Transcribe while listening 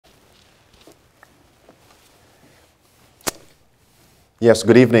Yes,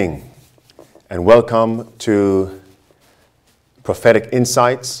 good evening, and welcome to Prophetic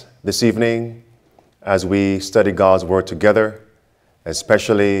Insights this evening as we study God's Word together,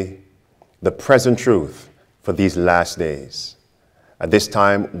 especially the present truth for these last days. At this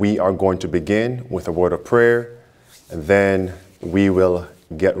time, we are going to begin with a word of prayer, and then we will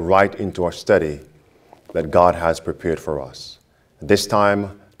get right into our study that God has prepared for us. At this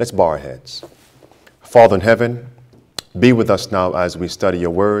time, let's bow our heads. Father in heaven, be with us now as we study your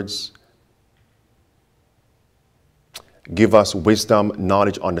words. Give us wisdom,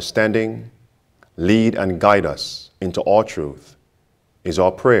 knowledge, understanding. Lead and guide us into all truth is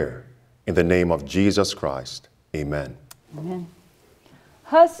our prayer in the name of Jesus Christ. Amen. Amen.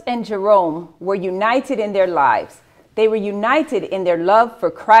 Huss and Jerome were united in their lives. They were united in their love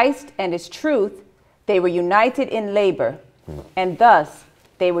for Christ and his truth. They were united in labor, and thus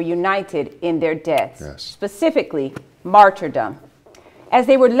they were united in their deaths, specifically martyrdom. As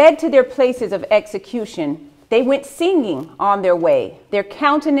they were led to their places of execution, they went singing on their way, their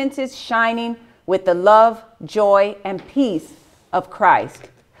countenances shining with the love, joy, and peace of Christ,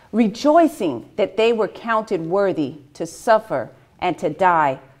 rejoicing that they were counted worthy to suffer and to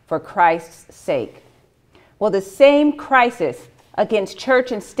die for Christ's sake. Well, the same crisis against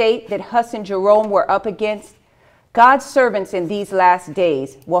church and state that Huss and Jerome were up against, God's servants in these last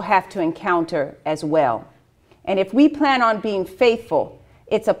days will have to encounter as well. And if we plan on being faithful,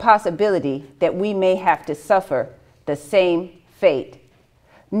 it's a possibility that we may have to suffer the same fate.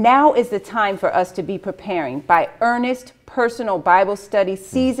 Now is the time for us to be preparing by earnest personal Bible study,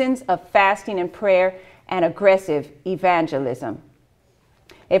 seasons of fasting and prayer, and aggressive evangelism.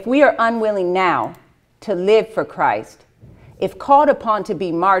 If we are unwilling now to live for Christ, if called upon to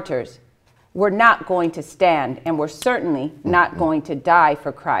be martyrs, we're not going to stand, and we're certainly not going to die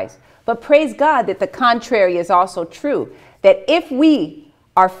for Christ. But praise God that the contrary is also true, that if we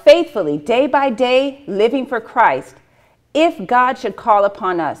are faithfully, day by day, living for Christ, if God should call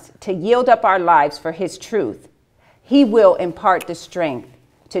upon us to yield up our lives for his truth, he will impart the strength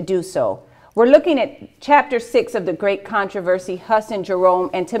to do so. We're looking at chapter 6 of the great controversy, Huss and Jerome,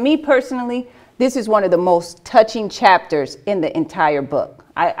 and to me personally, this is one of the most touching chapters in the entire book.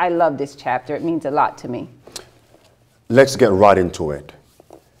 I love this chapter. It means a lot to me. Let's get right into it.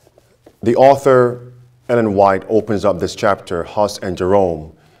 The author, Ellen White, opens up this chapter, Huss and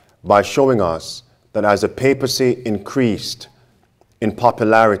Jerome, by showing us that as the papacy increased in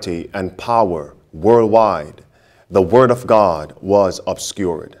popularity and power worldwide, the word of God was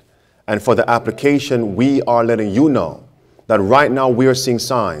obscured. And for the application, we are letting you know that right now we are seeing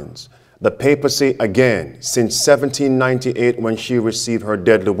signs. The papacy, again, since 1798 when she received her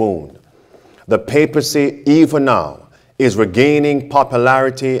deadly wound, the papacy even now is regaining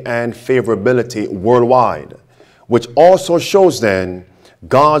popularity and favorability worldwide, which also shows then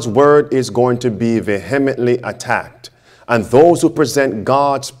God's word is going to be vehemently attacked. And those who present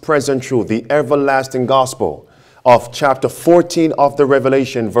God's present truth, the everlasting gospel of chapter 14 of the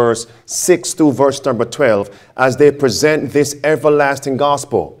Revelation, verse 6 to verse number 12, as they present this everlasting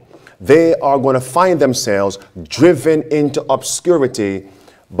gospel, they are going to find themselves driven into obscurity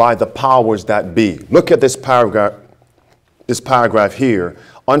by the powers that be. Look at this paragraph here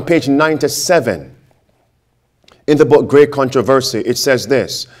on page 97 in the book Great Controversy. It says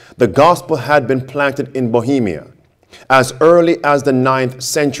this: the gospel had been planted in Bohemia as early as the 9th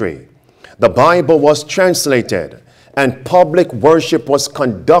century. The Bible was translated and public worship was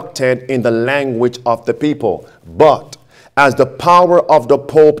conducted in the language of the people. But as the power of the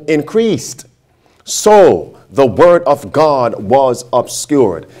Pope increased, so the word of God was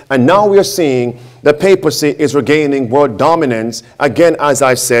obscured. And now we are seeing the papacy is regaining world dominance, again, as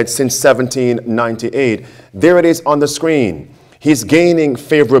I said, since 1798. There it is on the screen. He's gaining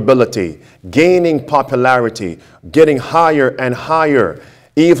favorability, gaining popularity, getting higher and higher,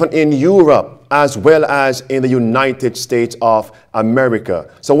 even in Europe, as well as in the United States of America.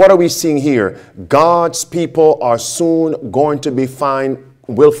 So what are we seeing here? God's people are soon going to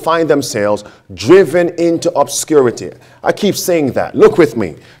will find themselves driven into obscurity. I keep saying that. Look with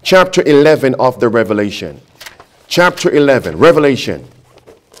me. Chapter 11 of the Revelation. Chapter 11, Revelation.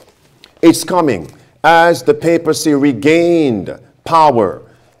 It's coming. As the papacy regained power,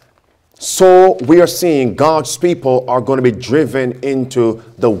 so we are seeing God's people are going to be driven into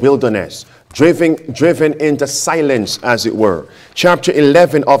the wilderness, driven into silence, as it were. Chapter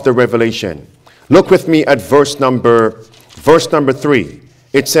 11 of the Revelation. Look with me at verse number 3.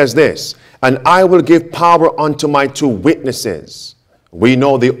 It says this: and I will give power unto my two witnesses. We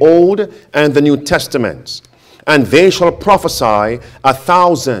know the Old and the New Testaments. And they shall prophesy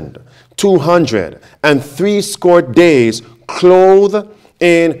 1,260 days, clothed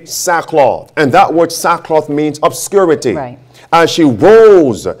in sackcloth. And that word sackcloth means obscurity. Right. As she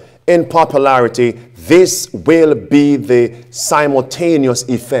rose in popularity, this will be the simultaneous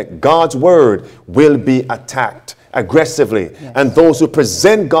effect. God's word will be attacked aggressively. Yes. And those who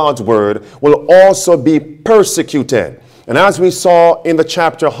present God's word will also be persecuted. And as we saw in the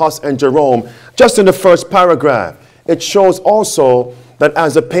chapter Huss and Jerome, just in the first paragraph, it shows also that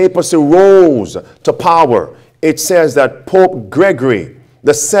as the papacy rose to power, it says that Pope Gregory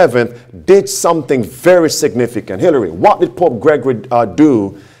the Seventh did something very significant. Hillary, what did Pope Gregory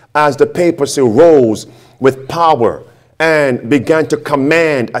do as the papacy rose with power and began to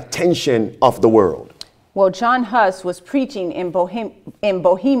command attention of the world? Well, John Huss was preaching in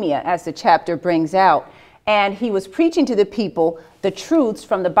Bohemia, as the chapter brings out, and he was preaching to the people the truths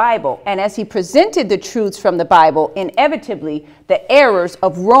from the Bible. And as he presented the truths from the Bible, inevitably the errors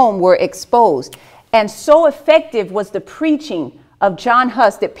of Rome were exposed. And so effective was the preaching of John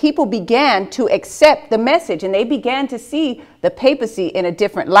Huss that people began to accept the message, and they began to see the papacy in a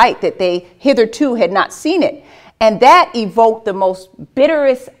different light, that they hitherto had not seen it. And that evoked the most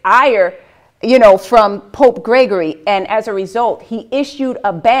bitterest ire, from Pope Gregory. And as a result, he issued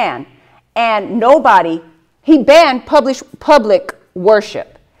a ban, and he banned public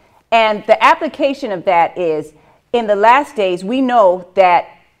worship. And the application of that is, in the last days, we know that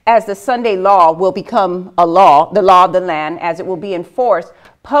as the Sunday law will become a law, the law of the land, as it will be enforced,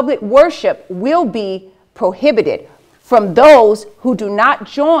 public worship will be prohibited from those who do not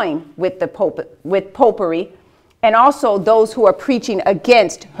join with popery, and also those who are preaching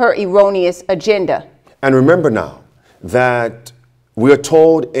against her erroneous agenda. And remember now that we are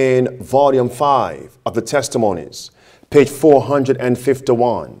told in volume 5 of the Testimonies, page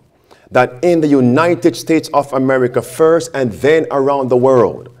 451, that in the United States of America first and then around the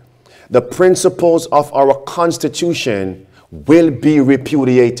world, the principles of our Constitution will be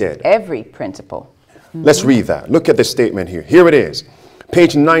repudiated. Every principle. Mm-hmm. Let's read that. Look at the statement here. Here it is.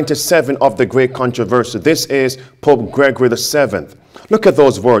 Page 97 of the Great Controversy. This is Pope Gregory VII. Look at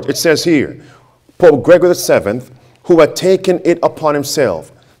those words. It says here, Pope Gregory VII, who had taken it upon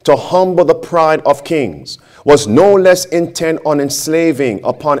himself to humble the pride of kings, was no less intent on enslaving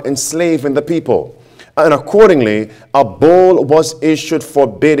the people. And accordingly, a bull was issued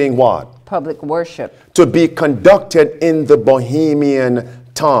forbidding what? Public worship. To be conducted in the Bohemian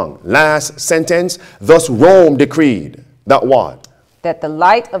tongue. Last sentence, thus Rome decreed that what? That the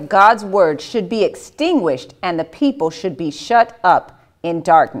light of God's word should be extinguished and the people should be shut up in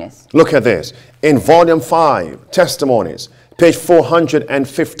darkness. Look at this. In volume 5, Testimonies, page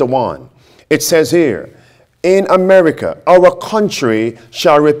 451, it says here, in America, our country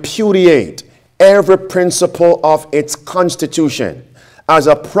shall repudiate every principle of its constitution as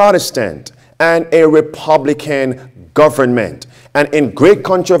a Protestant and a Republican government. And in Great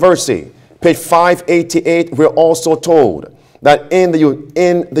Controversy, page 588, we're also told that in the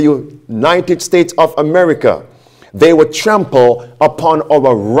United States of America, they would trample upon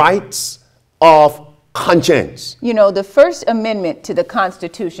our rights of conscience. The First Amendment to the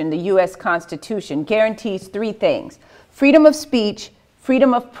Constitution, the U.S. Constitution, guarantees 3 things: freedom of speech,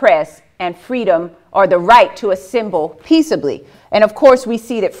 freedom of press, and freedom or the right to assemble peaceably. And of course, we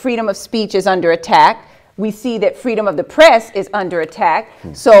see that freedom of speech is under attack. We see that freedom of the press is under attack.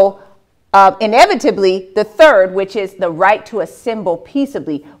 So inevitably, the third, which is the right to assemble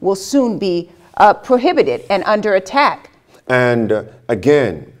peaceably, will soon be prohibited and under attack. And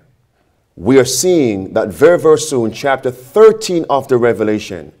again, we are seeing that very, very soon, chapter 13 of the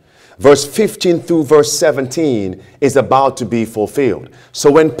Revelation, verse 15 through verse 17 is about to be fulfilled. So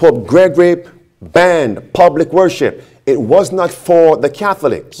when Pope Gregory banned public worship, it was not for the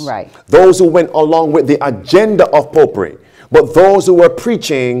Catholics, right, those who went along with the agenda of popery, but those who were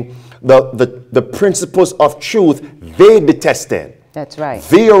preaching the principles of truth they detested. That's right.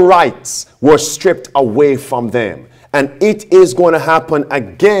 Their rights were stripped away from them. And it is going to happen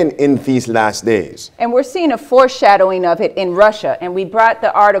again in these last days. And we're seeing a foreshadowing of it in Russia. And we brought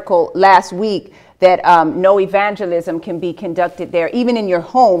the article last week that no evangelism can be conducted there. Even in your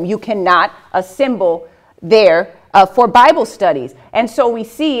home, you cannot assemble there for Bible studies. And so we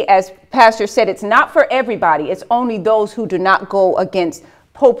see, as Pastor said, it's not for everybody. It's only those who do not go against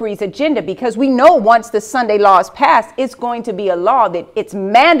popery's agenda, because we know once the Sunday law is passed, it's going to be a law that it's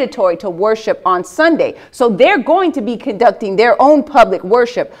mandatory to worship on Sunday. So they're going to be conducting their own public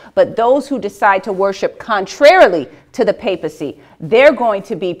worship, but those who decide to worship contrarily to the papacy, they're going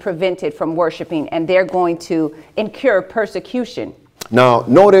to be prevented from worshiping, and they're going to incur persecution. Now,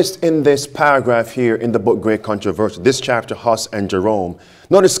 notice in this paragraph here in the book Great Controversy, this chapter, Huss and Jerome,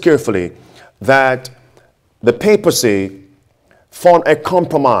 notice carefully that the papacy formed a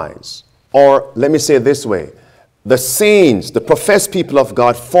compromise, or let me say it this way, the saints, the professed people of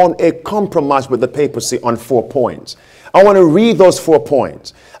God, formed a compromise with the papacy on 4 points. I want to read those 4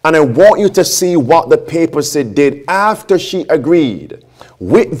 points, and I want you to see what the papacy did after she agreed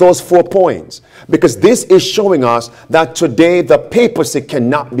with those 4 points, because this is showing us that today the papacy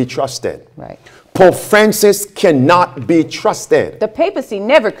cannot be trusted. Right. Pope Francis cannot be trusted. The papacy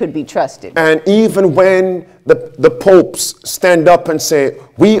never could be trusted. And even when the popes stand up and say,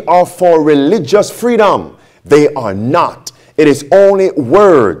 we are for religious freedom, they are not. It is only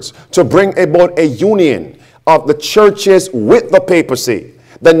words to bring about a union of the churches with the papacy,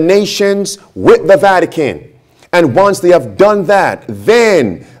 the nations with the Vatican. And once they have done that,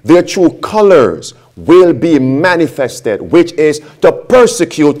 then their true colors will be manifested, which is to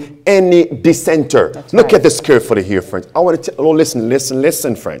persecute any dissenter. Look at this carefully here, friends. I want to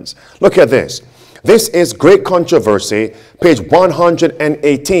listen, friends. Look at this. This is Great Controversy, page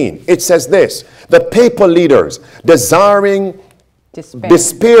 118. It says this: the papal leaders, despairing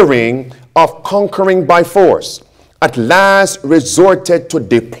of conquering by force, at last resorted to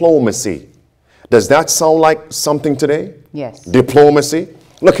diplomacy. Does that sound like something today? Yes. Diplomacy.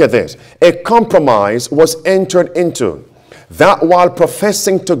 Look at this. A compromise was entered into, that while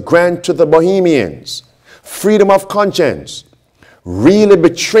professing to grant to the Bohemians freedom of conscience, really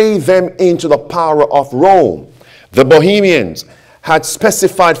betrayed them into the power of Rome. The Bohemians had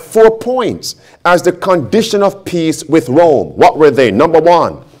specified 4 points as the condition of peace with Rome. What were they? Number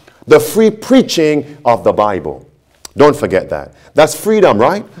 1, the free preaching of the Bible. Don't forget that. That's freedom,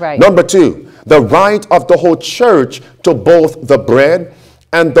 right? Right. Number 2, the right of the whole church to both the bread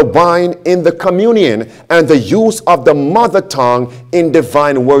and the wine in the communion, and the use of the mother tongue in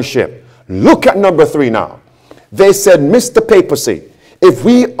divine worship. Look at number 3 now. They said, Mr. Papacy, if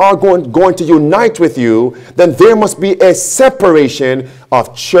we are going to unite with you, then there must be a separation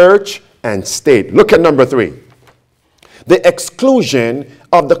of church and state. Look at number 3. The exclusion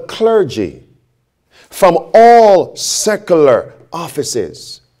of the clergy from all secular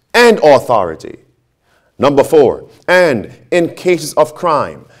offices and authority. Number 4, and in cases of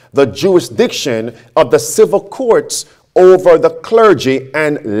crime, the jurisdiction of the civil courts over the clergy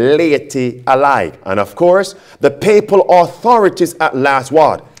and laity alike. And of course, the papal authorities at last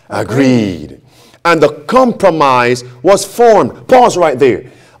what? Agreed. And the compromise was formed. Pause right there.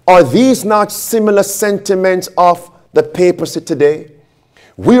 Are these not similar sentiments of the papacy today?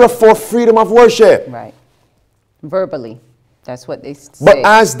 We are for freedom of worship. Right. Verbally. That's what they say. But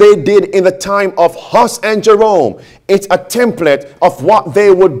as they did in the time of Huss and Jerome, it's a template of what they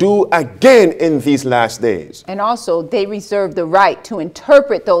would do again in these last days. And also, they reserve the right to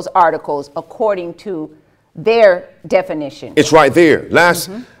interpret those articles according to their definition. It's right there. Last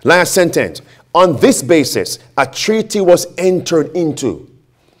sentence. On this basis, a treaty was entered into,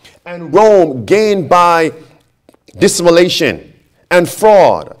 and Rome gained by dissimulation and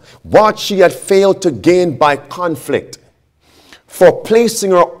fraud what she had failed to gain by conflict. For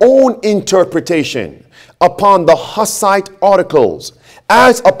placing her own interpretation upon the Hussite articles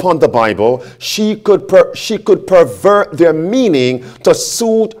as upon the Bible, she could pervert their meaning to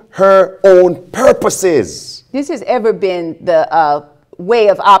suit her own purposes. This has ever been the way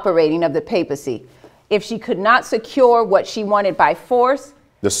of operating of the papacy. If she could not secure what she wanted by force,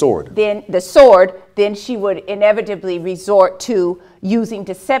 the sword, then she would inevitably resort to using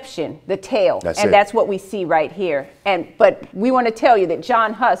deception, the tail. That's what we see right here. But we want to tell you that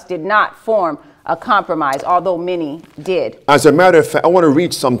John Huss did not form a compromise, although many did. As a matter of fact, I want to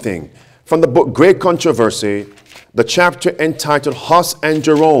read something from the book Great Controversy, the chapter entitled Huss and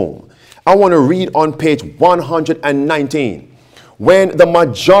Jerome. I want to read on page 119. When the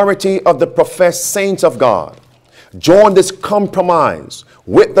majority of the professed saints of God joined this compromise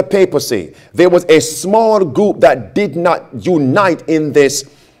with the papacy, there was a small group that did not unite in this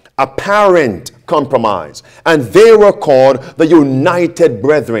apparent compromise, and they were called the United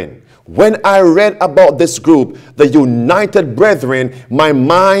Brethren. When I read about this group, the United Brethren, my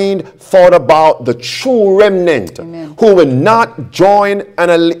mind thought about the true remnant. Amen. Who will not join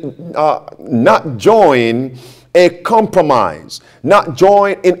a compromise, not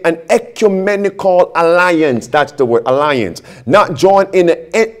join in an ecumenical alliance. That's the word, alliance. Not join in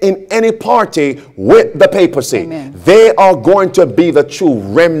any party with the papacy. Amen. They are going to be the true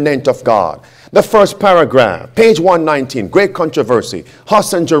remnant of God. The first paragraph, page 119, Great Controversy,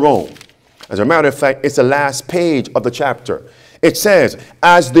 Huss and Jerome. As a matter of fact, it's the last page of the chapter. It says,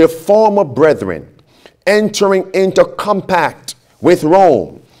 as their former brethren, entering into compact with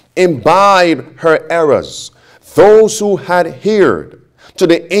Rome, imbibed her errors, those who had adhered to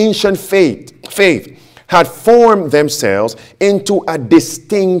the ancient faith had formed themselves into a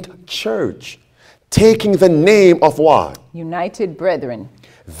distinct church, taking the name of what? United Brethren.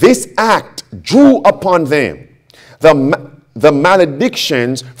 This act drew upon them the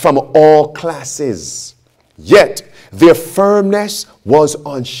maledictions from all classes. Yet their firmness was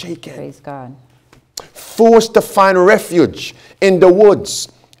unshaken. Praise God. Forced to find refuge in the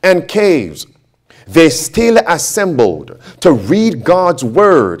woods and caves, they still assembled to read God's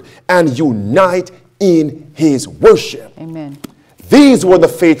word and unite in his worship. Amen. These were the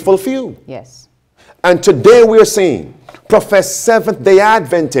faithful few. Yes. And today we are seeing professed Seventh-day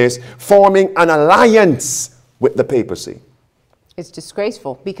Adventists forming an alliance with the papacy. It's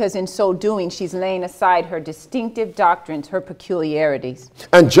disgraceful because in so doing, she's laying aside her distinctive doctrines, her peculiarities.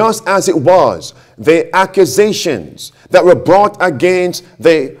 And just as it was, the accusations that were brought against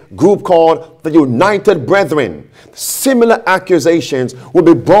the group called the United Brethren, similar accusations will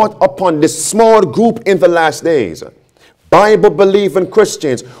be brought upon this small group in the last days. Bible-believing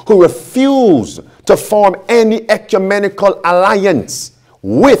Christians who refuse to form any ecumenical alliance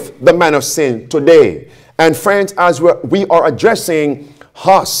with the man of sin today. And friends, as we are addressing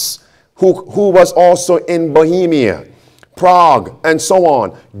Huss, who was also in Bohemia, Prague, and so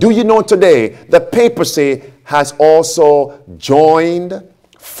on, do you know today the papacy has also joined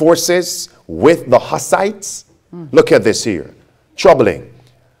forces with the Hussites? Look at this here. Troubling.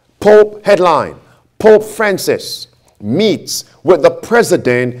 Pope headline, Pope Francis meets with the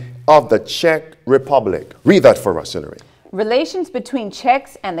president of the Czech Republic. Read that for us, Hillary. Relations between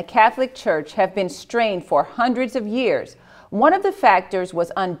Czechs and the Catholic Church have been strained for hundreds of years. One of the factors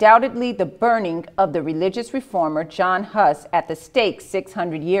was undoubtedly the burning of the religious reformer John Huss at the stake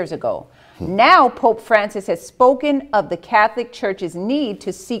 600 years ago. Now Pope Francis has spoken of the Catholic Church's need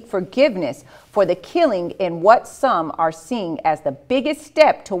to seek forgiveness for the killing in what some are seeing as the biggest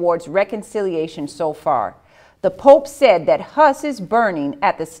step towards reconciliation so far. The Pope said that Huss's burning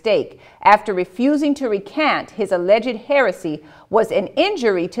at the stake after refusing to recant his alleged heresy was an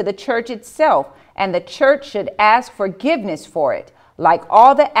injury to the Church itself, and the Church should ask forgiveness for it, like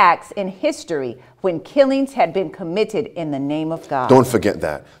all the acts in history when killings had been committed in the name of God. Don't forget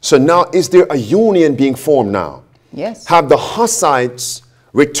that. So now, is there a union being formed now? Yes. Have the Hussites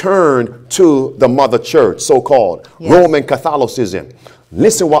returned to the Mother Church, so-called Yes. Roman Catholicism?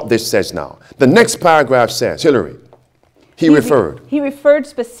 Listen what this says now. The next paragraph says, Hillary, he referred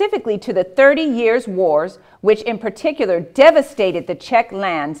specifically to the 30 Years' Wars, which in particular devastated the Czech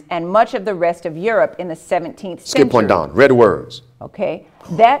lands and much of the rest of Europe in the 17th century. Skip one down. Red words. Okay.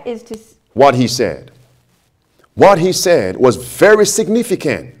 That is to... What he said. What he said was very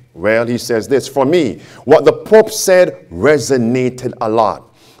significant. Well, he says this, for me, what the Pope said resonated a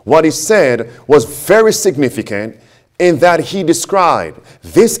lot. What he said was very significant in that he described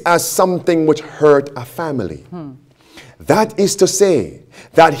this as something which hurt a family. That is to say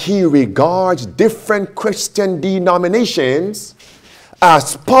that he regards different Christian denominations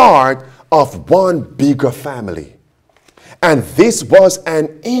as part of one bigger family. And this was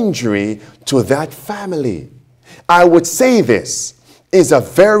an injury to that family. I would say this is a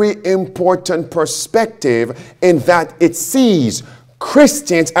very important perspective in that it sees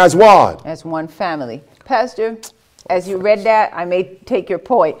Christians as what? As one family. Pastor, as you read that, I may take your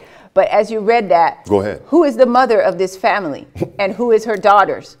point, but as you read that, go ahead. Who is the mother of this family and who is her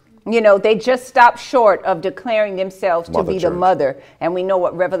daughters? You know, they just stopped short of declaring themselves to be the mother. And we know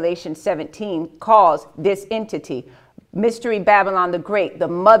what Revelation 17 calls this entity. Mystery Babylon the Great, the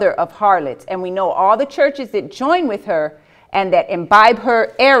mother of harlots. And we know all the churches that join with her and that imbibe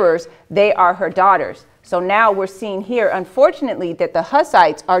her errors, they are her daughters. So now we're seeing here, unfortunately, that the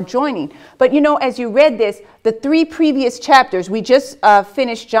Hussites are joining. But, you know, as you read this, the 3 previous chapters, we just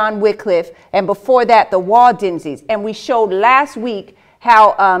finished John Wycliffe, and before that, the Waldenses. And we showed last week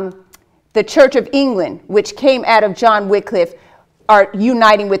how the Church of England, which came out of John Wycliffe, are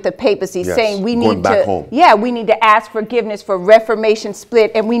uniting with the papacy, yes, saying we need to, we need to ask forgiveness for Reformation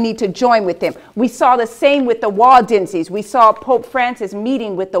split, and we need to join with them. We saw the same with the Waldenses. We saw Pope Francis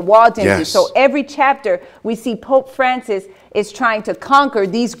meeting with the Waldenses. Yes. So every chapter we see Pope Francis is trying to conquer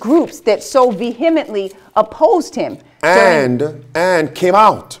these groups that so vehemently opposed him. And came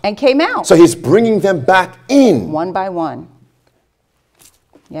out. And came out. So he's bringing them back in. One by one.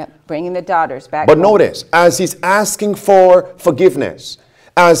 Yep, bringing the daughters back. But notice, as he's asking for forgiveness,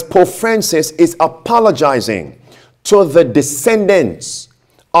 as Pope Francis is apologizing to the descendants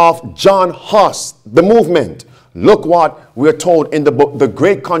of John Huss, the movement, look what we're told in the book, The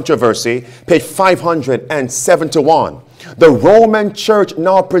Great Controversy, page 571. The Roman Church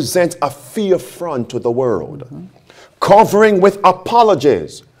now presents a fair front to the world, covering with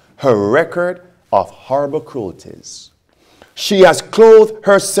apologies her record of horrible cruelties. She has clothed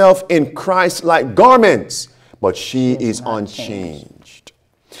herself in Christ-like garments, but she is unchanged.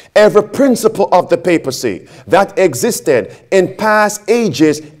 Every principle of the papacy that existed in past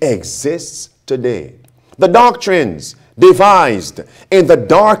ages exists today. The doctrines devised in the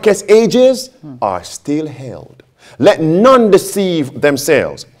darkest ages are still held. Let none deceive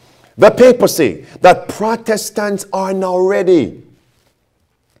themselves. The papacy that Protestants are now ready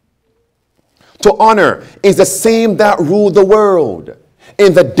to honor is the same that ruled the world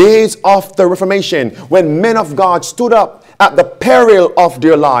in the days of the Reformation, when men of God stood up at the peril of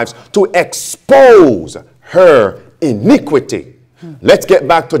their lives to expose her iniquity. Let's get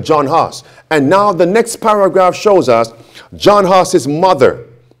back to John Huss. And now the next paragraph shows us John Huss's mother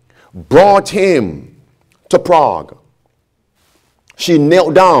brought him to Prague. She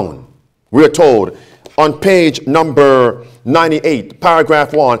knelt down, we're told, on page number 98,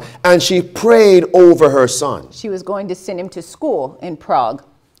 paragraph 1, and she prayed over her son. She was going to send him to school in Prague.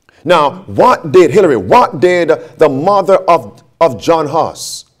 Now, what did the mother of John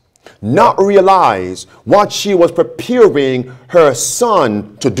Huss not realize what she was preparing her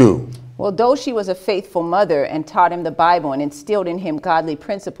son to do? Well, though she was a faithful mother and taught him the Bible and instilled in him godly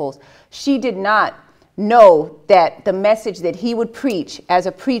principles, she did not know that the message that he would preach as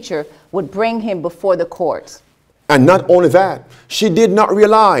a preacher would bring him before the courts. And not only that, she did not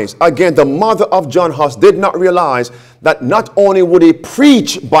realize, again, the mother of John Huss did not realize that not only would he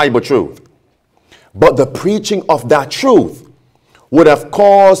preach Bible truth, but the preaching of that truth would have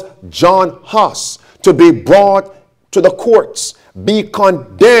caused John Huss to be brought to the courts, be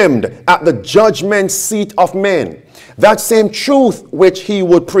condemned at the judgment seat of men. That same truth which he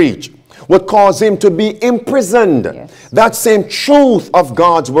would preach would cause him to be imprisoned. Yes. That same truth of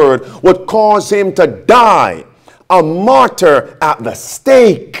God's word would cause him to die a martyr at the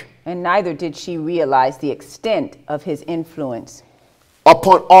stake. And neither did she realize the extent of his influence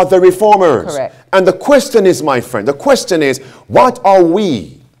Upon other reformers. Correct. And the question is, my friend, the question is, what are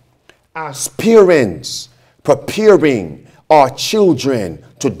we as parents preparing our children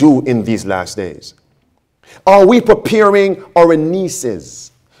to do in these last days? Are we preparing our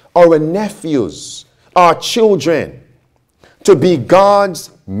nieces, our nephews, our children to be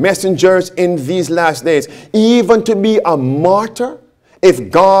God's messengers in these last days, even to be a martyr if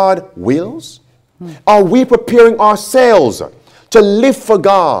God wills? Are we preparing ourselves to live for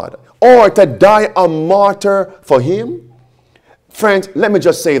God or to die a martyr for him? Friends, let me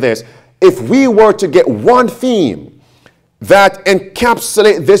just say this. If we were to get one theme that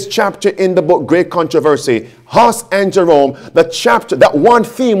encapsulate this chapter in the book Great Controversy, Huss and Jerome, that one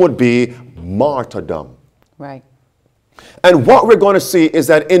theme would be martyrdom. Right. And what we're going to see is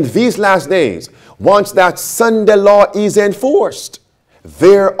that in these last days, once that Sunday law is enforced,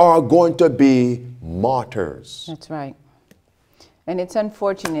 there are going to be martyrs. That's right. And it's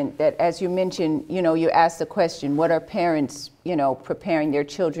unfortunate that, as you mentioned, you asked the question, what are parents, preparing their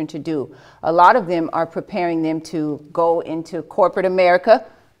children to do? A lot of them are preparing them to go into corporate America,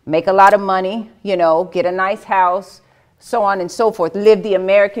 make a lot of money, get a nice house, so on and so forth, live the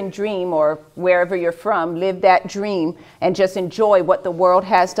American dream, or wherever you're from, live that dream and just enjoy what the world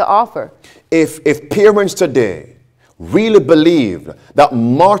has to offer. If parents today really believed that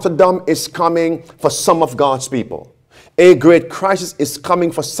martyrdom is coming for some of God's people, a great crisis is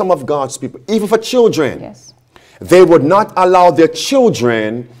coming for some of God's people, even for children, Yes. they would not allow their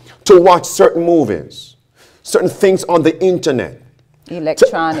children to watch certain movies, certain things on the internet,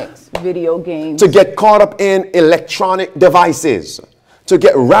 Electronics, video games. to get caught up in electronic devices, to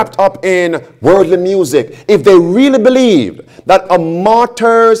get wrapped up in worldly music. If they really believed that a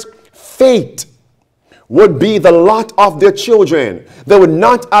martyr's fate would be the lot of their children, they would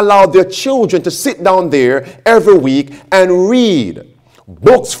not allow their children to sit down there every week and read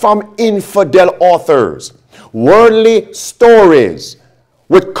books from infidel authors, worldly stories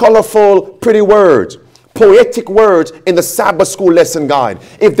with colorful, pretty words, poetic words in the Sabbath school lesson guide.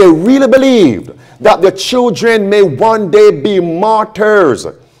 If they really believed that their children may one day be martyrs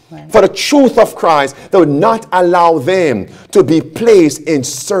for the truth of Christ, they would not allow them to be placed in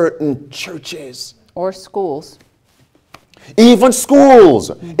certain churches. Or schools. Even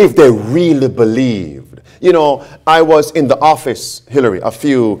schools, if they really believed. I was in the office, Hillary, I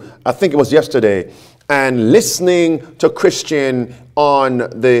think it was yesterday, and listening to Christian on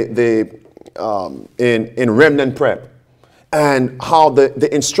in Remnant Prep, and how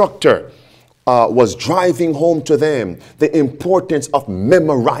the instructor was driving home to them the importance of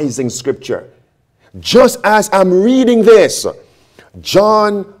memorizing scripture. Just as I'm reading this,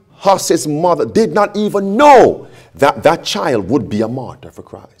 John Huss's mother did not even know that child would be a martyr for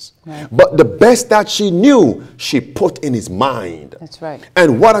Christ. Right. But the best that she knew, she put in his mind. That's right.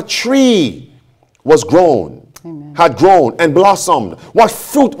 And what a tree was grown, Amen. had grown and blossomed. What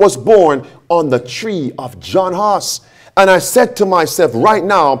fruit was born on the tree of John Huss. And I said to myself, right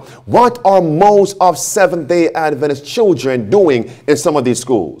now, what are most of Seventh-day Adventist children doing in some of these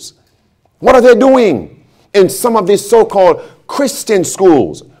schools? What are they doing in some of these so-called Christian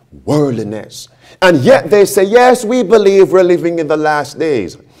schools? Worldliness. And yet they say, yes, we believe we're living in the last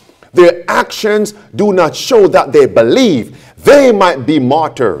days. Their actions do not show that they believe. They might be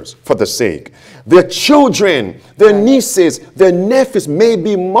martyrs for the sake. Their children, their nieces, their nephews may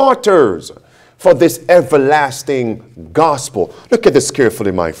be martyrs for this everlasting gospel. Look at this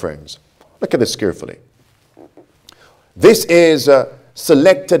carefully, my friends. Look at this carefully. This is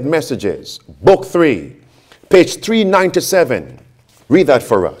Selected Messages, Book 3, page 397. Read that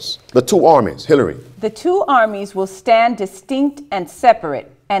for us. The two armies, Hillary. The two armies will stand distinct and separate,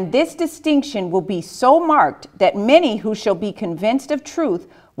 and this distinction will be so marked that many who shall be convinced of truth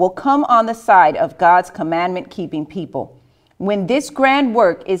will come on the side of God's commandment-keeping people. When this grand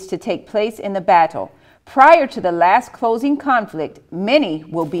work is to take place in the battle, prior to the last closing conflict, many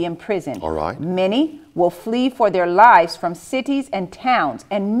will be imprisoned. All right. Many will flee for their lives from cities and towns,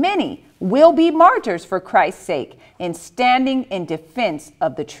 and many will be martyrs for Christ's sake in standing in defense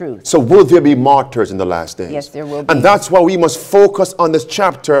of the truth. So will there be martyrs in the last days? Yes, there will be. And that's why we must focus on this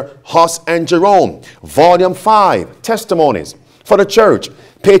chapter, Huss and Jerome, volume 5, Testimonies for the Church,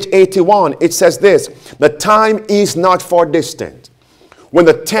 page 81. It says this: the time is not far distant when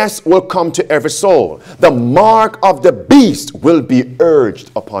the test will come to every soul. The mark of the beast will be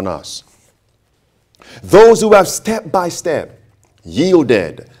urged upon us. Those who have step by step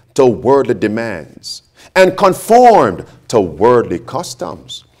yielded to worldly demands and conformed to worldly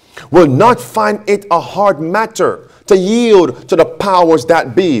customs will not find it a hard matter to yield to the powers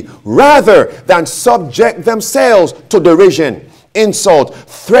that be, rather than subject themselves to derision, insult,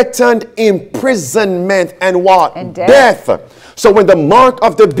 threatened imprisonment, and what? And death. So when the mark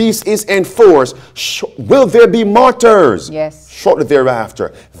of the beast is enforced, will there be martyrs? Yes. Shortly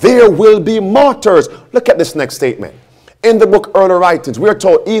thereafter, there will be martyrs. Look at this next statement. In the book Early Writings, we are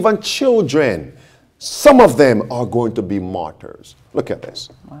told even children, some of them are going to be martyrs. Look at this.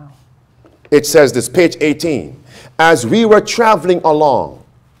 Wow. It says this, page 18. As we were traveling along,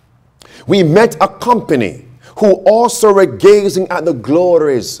 we met a company who also were gazing at the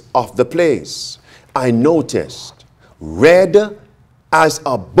glories of the place. I noticed red as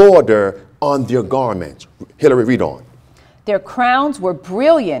a border on their garments. Hillary, read on. Their crowns were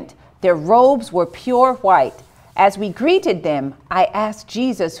brilliant. Their robes were pure white. As we greeted them, I asked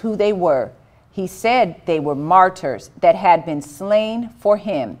Jesus who they were. He said they were martyrs that had been slain for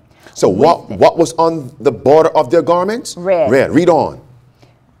him. So what was on the border of their garments? Red. Red. Read on.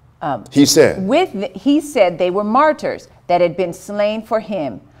 He said. He said they were martyrs that had been slain for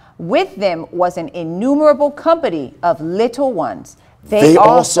him. With them was an innumerable company of little ones. They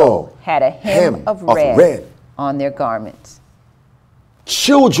also had a hem of red on their garments.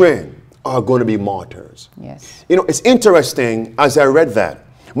 Children are going to be martyrs. Yes. You know, it's interesting as I read that.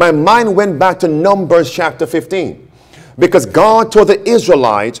 My mind went back to Numbers chapter 15. Because God told the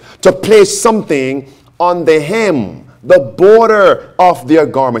Israelites to place something on the hem, the border of their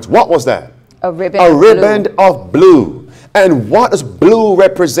garments. What was that? A ribbon of blue. And what does blue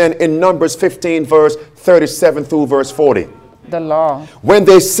represent in Numbers 15, verse 37 through verse 40? The law. When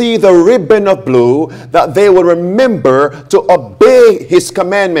they see the ribbon of blue, that they will remember to obey his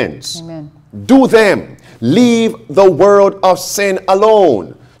commandments. Amen. Do them. Leave the world of sin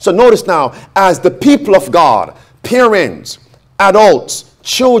alone. So notice now, as the people of God, parents, adults,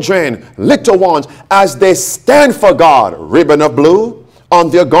 children, little ones, as they stand for God, ribbon of blue on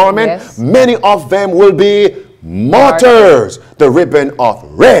their garment, yes. Many of them will be martyrs. The ribbon of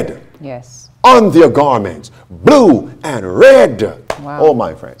red, yes, on their garments, blue and red. Wow. Oh,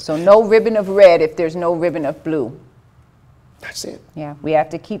 my friends. So no ribbon of red if there's no ribbon of blue. That's it. Yeah, we have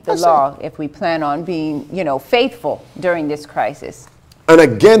to keep the law if we plan on being, faithful during this crisis. And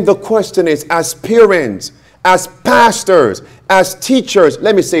again, the question is, as parents, as pastors, as teachers,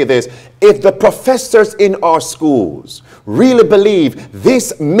 let me say this, if the professors in our schools really believe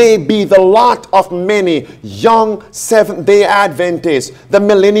this may be the lot of many young Seventh-day Adventists, the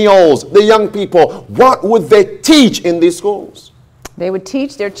millennials, the young people, what would they teach in these schools? They would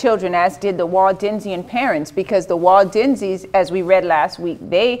teach their children, as did the Waldensian parents, because the Waldenses, as we read last week,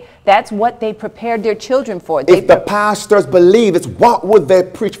 that's what they prepared their children for. If the pastors believe this, what would they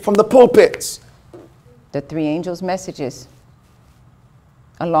preach from the pulpits? The three angels' messages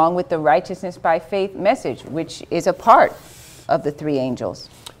along with the righteousness by faith message, which is a part of the three angels.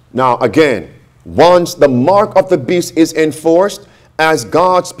 Now, again, once the mark of the beast is enforced, as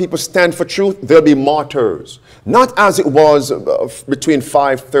God's people stand for truth, there'll be martyrs. Not as it was between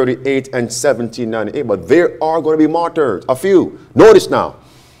 538 and 1798, but there are going to be martyrs, a few. Notice now.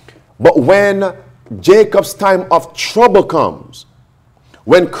 But when Jacob's time of trouble comes,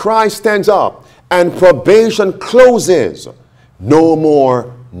 when Christ stands up and probation closes, no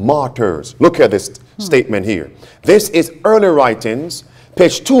more martyrs. Look at this statement here. This is early writings,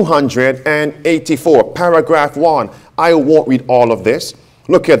 page 284, paragraph 1. I won't read all of this.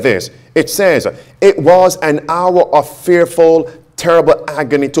 Look at this. It says, it was an hour of fearful, terrible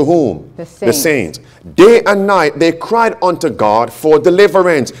agony to whom? The saints. The saints. Day and night they cried unto God for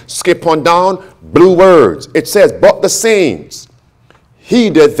deliverance. Skip on down, blue words. It says, but the saints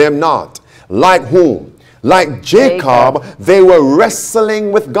heeded them not. Like whom? Like Jacob, they were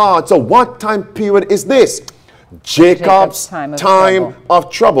wrestling with God. So what time period is this? Jacob's time of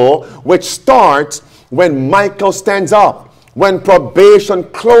trouble, which starts when Michael stands up, when probation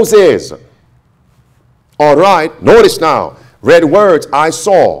closes. All right, notice now, red words, I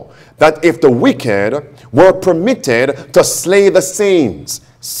saw that if the wicked were permitted to slay the saints,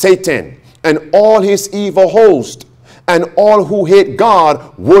 Satan and all his evil host, and all who hate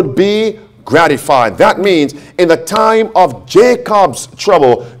God would be gratified. That means in the time of Jacob's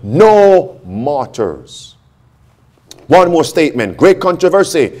trouble, no martyrs. One more statement, great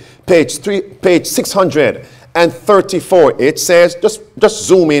controversy, page 634. It says, just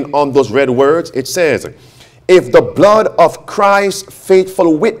zoom in on those red words. It says, if the blood of Christ's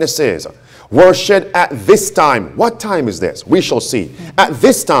faithful witnesses were shed at this time, what time is this? We shall see. At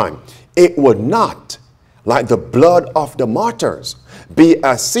this time, it would not, like the blood of the martyrs, be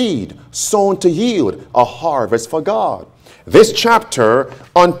a seed sown to yield a harvest for God. This chapter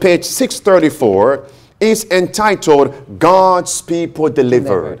on page 634 is entitled God's People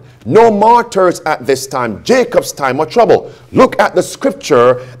Delivered. No martyrs at this time, Jacob's time of trouble. Look at the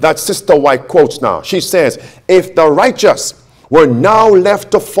scripture that Sister White quotes now. She says, if the righteous were now left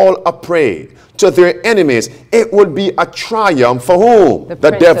to fall a prey to their enemies, it would be a triumph for whom?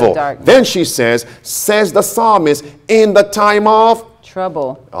 The devil. Then she says the psalmist, in the time of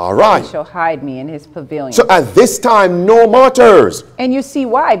trouble. All right. He shall hide me in his pavilion. So at this time, no martyrs. And you see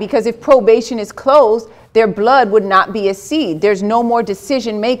why? Because if probation is closed, their blood would not be a seed. There's no more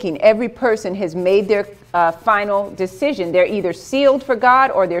decision making. Every person has made their final decision. They're either sealed for God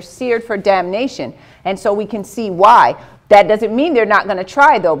or they're seared for damnation. And so we can see why. That doesn't mean they're not going to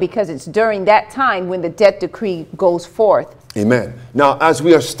try, though, because it's during that time when the death decree goes forth. Amen. Now, as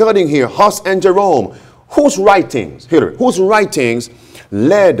we are studying here, Huss and Jerome, whose writings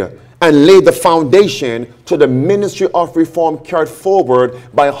led and laid the foundation to the ministry of reform carried forward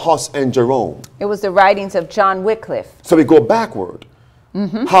by Huss and Jerome? It was the writings of John Wycliffe. So we go backward.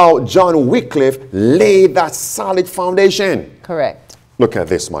 How John Wycliffe laid that solid foundation. Correct. Look at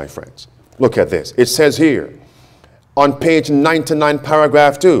this, my friends. Look at this. It says here on page 99,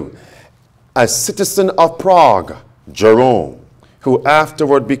 paragraph 2, a citizen of Prague, Jerome, who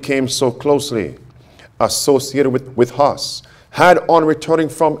afterward became so closely associated with Huss, had on returning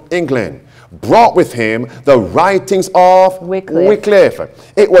from England, brought with him the writings of Wycliffe.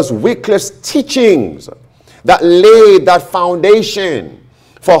 It was Wycliffe's teachings that laid that foundation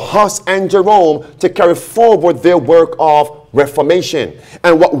for Huss and Jerome to carry forward their work of reformation.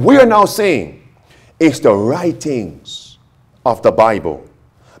 And what we're now seeing is the writings of the Bible,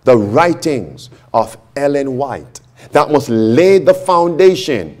 the writings of Ellen White, that must lay the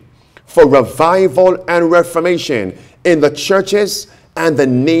foundation for revival and reformation in the churches and the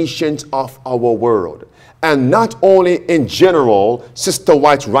nations of our world. And not only in general, Sister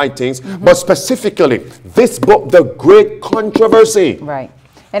White's writings, but specifically this book, The Great Controversy. Right.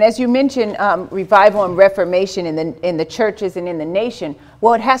 And as you mentioned, revival and reformation in the churches and in the nation,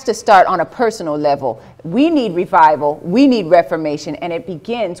 well, it has to start on a personal level. We need revival, we need reformation, and it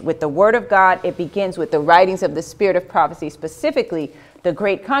begins with the Word of God. It begins with the writings of the Spirit of prophecy, specifically the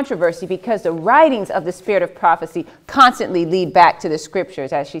Great Controversy, because the writings of the Spirit of prophecy constantly lead back to the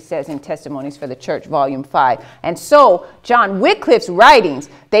scriptures, as she says in Testimonies for the Church, volume 5. And so John Wycliffe's writings,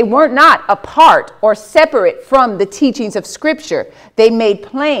 they were not apart or separate from the teachings of scripture. They made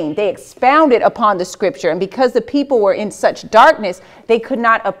plain, they expounded upon the scripture. And because the people were in such darkness, they could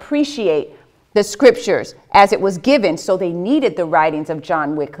not appreciate the scriptures as it was given. So they needed the writings of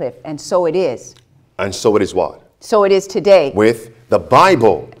John Wycliffe. And so it is. And so it is what? So it is today. With the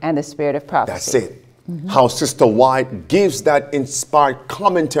Bible. And the Spirit of prophecy. That's it. How Sister White gives that inspired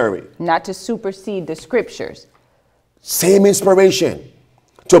commentary. Not to supersede the scriptures. Same inspiration.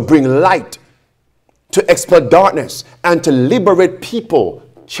 to bring light, to expel darkness, and to liberate people,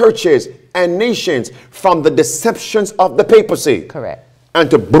 churches, and nations from the deceptions of the papacy. Correct. And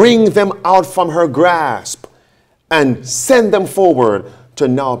to bring them out from her grasp and send them forward to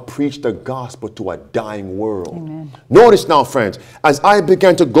now preach the gospel to a dying world. Amen. Notice now, friends, as I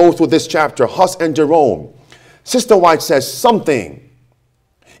began to go through this chapter, Huss and Jerome, Sister White says something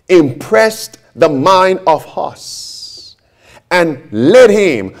impressed the mind of Huss and led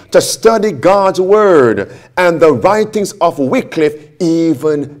him to study God's word and the writings of Wycliffe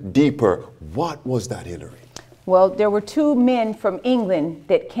even deeper. What was that, Hillary? Well, there were two men from England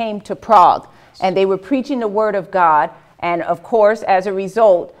that came to Prague, and they were preaching the word of God. And of course, as a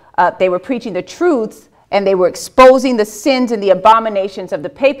result, they were preaching the truths, and they were exposing the sins and the abominations of the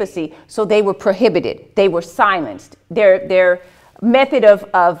papacy. So they were prohibited. They were silenced. Their method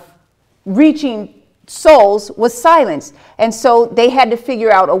of reaching souls was silenced. And so they had to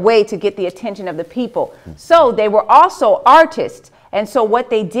figure out a way to get the attention of the people. So they were also artists. And so what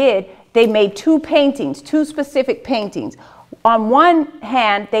they did, they made two paintings, two specific paintings. On one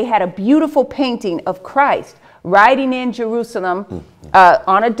hand, they had a beautiful painting of Christ riding in Jerusalem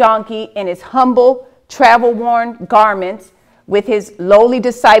on a donkey in his humble, travel-worn garments with his lowly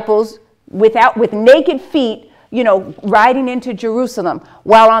disciples with naked feet, you know, riding into Jerusalem.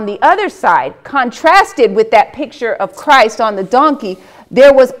 While on the other side, contrasted with that picture of Christ on the donkey,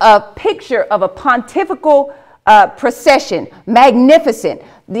 there was a picture of a pontifical procession, magnificent.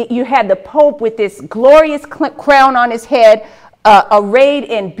 You had the Pope with this glorious crown on his head, arrayed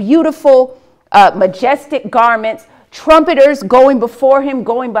in beautiful, majestic garments, trumpeters going before him,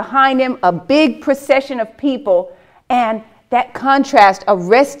 going behind him, a big procession of people. And that contrast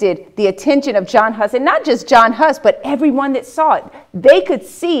arrested the attention of John Huss, and not just John Huss, but everyone that saw it. They could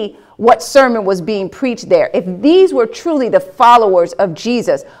see what sermon was being preached there. If these were truly the followers of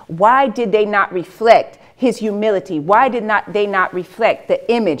Jesus, why did they not reflect his humility? Why did they not reflect the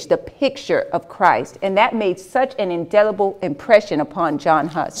image, the picture of Christ? And that made such an indelible impression upon John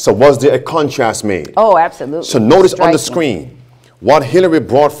Huss. So was there a contrast made? Oh, absolutely. So notice on the screen, what Hillary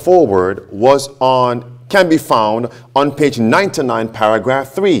brought forward can be found on page 99,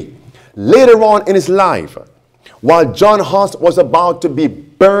 paragraph 3. Later on in his life, while John Huss was about to be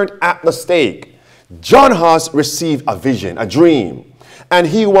burned at the stake, John Huss received a vision, a dream. And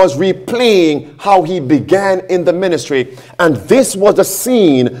he was replaying how he began in the ministry. And this was a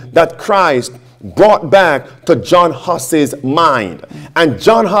scene that Christ brought back to John Huss's mind. And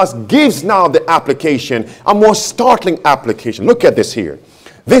John Huss gives now the application, a more startling application. Look at this here.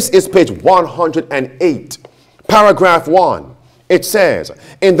 This is page 108, paragraph 1. It says,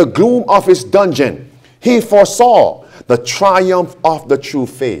 in the gloom of his dungeon, he foresaw the triumph of the true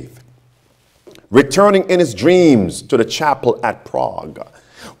faith. Returning in his dreams to the chapel at Prague,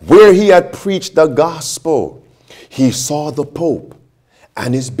 where he had preached the gospel, he saw the Pope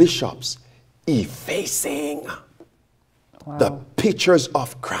and his bishops effacing the pictures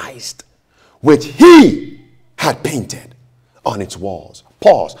of Christ, which he had painted on its walls.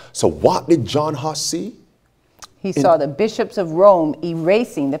 Pause. So what did John Huss see? He saw the bishops of Rome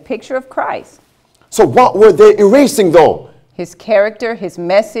erasing the picture of Christ. So what were they erasing though? His character, his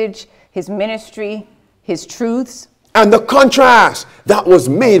message, his ministry, his truths. And the contrast that was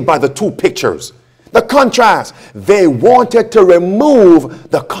made by the two pictures. The contrast. They wanted to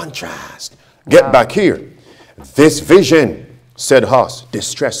remove the contrast. Get back here. This vision, said Huss,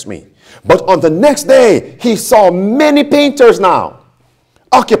 distressed me. But on the next day, he saw many painters now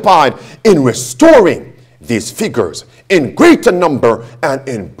occupied in restoring these figures in greater number and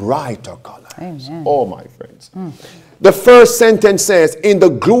in brighter colors. Amen. Oh, my friends. The first sentence says, in the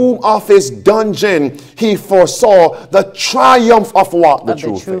gloom of his dungeon, he foresaw the triumph of what? The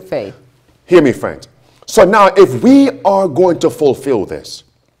true faith. Hear me, friends. So now, if we are going to fulfill this,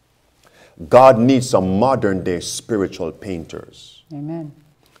 God needs some modern day spiritual painters. Amen.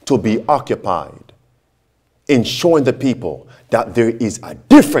 To be occupied in showing the people that there is a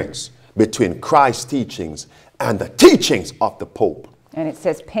difference between Christ's teachings and the teachings of the Pope. And it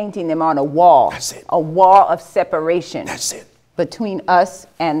says painting them on a wall. That's it. A wall of separation. That's it. Between us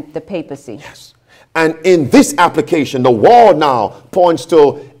and the papacy. Yes. And in this application, the wall now points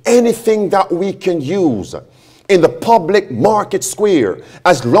to anything that we can use in the public market square,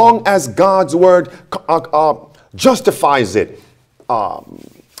 as long as God's word justifies it,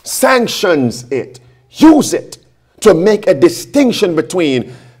 sanctions it, use it to make a distinction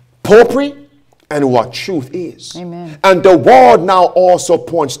between popery and what truth is. Amen. And the word now also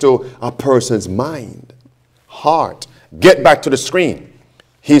points to a person's mind, heart. Get back to the screen.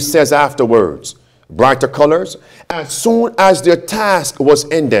 He says afterwards, brighter colors. As soon as their task was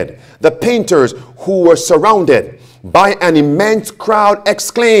ended, the painters who were surrounded by an immense crowd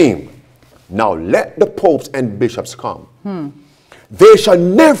exclaimed, "Now let the popes and bishops come. They shall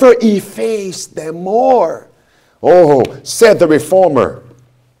never efface them more." Oh, said the reformer,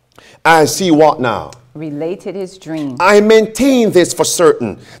 as he what now? Related his dream. "I maintain this for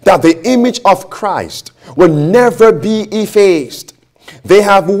certain, that the image of Christ will never be effaced. They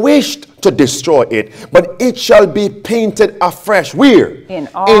have wished to destroy it, but it shall be painted afresh." Where? In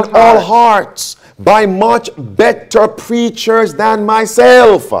all hearts, by much better preachers than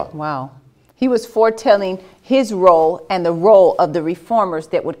myself. Wow. He was foretelling his role and the role of the reformers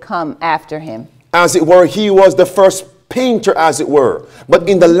that would come after him. As it were, he was the first painter, as it were. But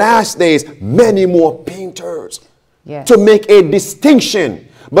in the last days, many more painters. Yes. To make a distinction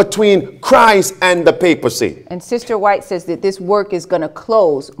between Christ and the papacy. And Sister White says that this work is going to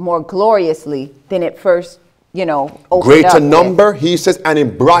close more gloriously than it first, opened Greater up number, he says, and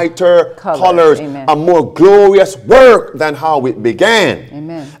in brighter colors. Amen. A more glorious work than how it began.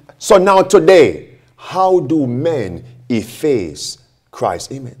 Amen. So now today, how do men efface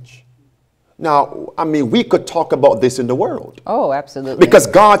Christ's image? Now, I mean, we could talk about this in the world. Oh, absolutely. Because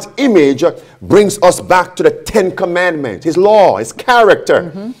God's image brings us back to the 10 Commandments, his law, his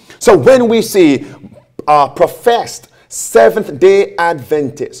character. So when we see professed Seventh-day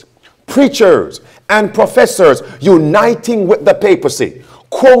Adventists, preachers and professors uniting with the papacy,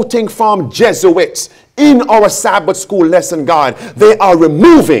 quoting from Jesuits in our Sabbath school lesson guide, they are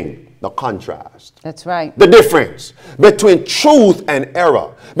removing the contrast. That's right. The difference between truth and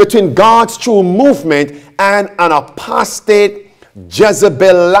error, between God's true movement and an apostate,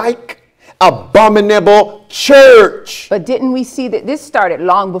 Jezebel-like, abominable church. But didn't we see that this started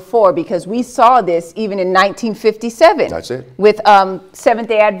long before, because we saw this even in 1957. That's it. With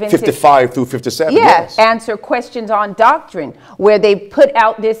Seventh-day Adventists. 55 through 57. Yeah, Yes. Answer Questions on Doctrine, where they put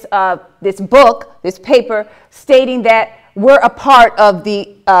out this this book, this paper, stating that we're a part of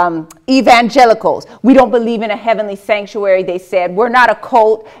the evangelicals. We don't believe in a heavenly sanctuary, they said. We're not a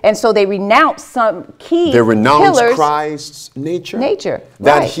cult. And so they renounced some key They renounced pillars. Christ's nature.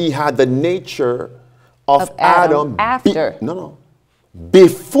 That right. He had the nature of Adam after.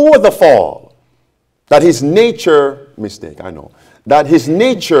 Before the fall. That his nature, that his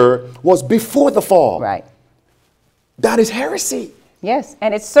nature was before the fall. Right. That is heresy. Yes,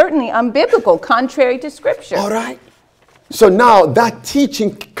 and it's certainly unbiblical, contrary to Scripture. All right. So now that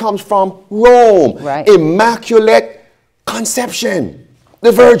teaching comes from Rome. Right. Immaculate conception.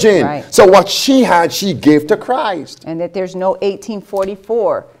 The Virgin. Right. So what she had, she gave to Christ. And that there's no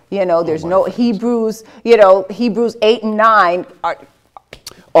 1844. There's no Hebrews, Hebrews 8 and 9 are.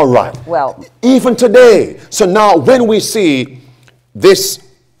 All right. Well. Even today. So now when we see this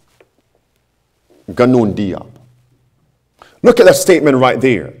Ganun Diab, look at that statement right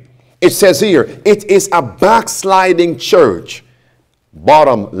there. It says here, it is a backsliding church,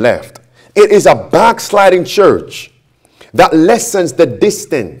 bottom left. It is a backsliding church that lessens the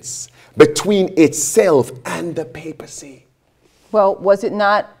distance between itself and the papacy. Well, was it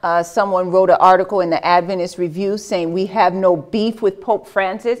not someone wrote an article in the Adventist Review saying we have no beef with Pope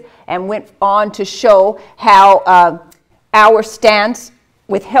Francis, and went on to show how our stance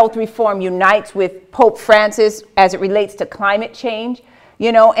with health reform unites with Pope Francis as it relates to climate change?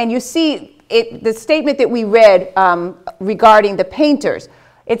 And you see the statement that we read regarding the painters.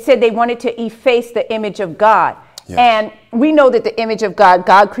 It said they wanted to efface the image of God. Yes. And we know that the image of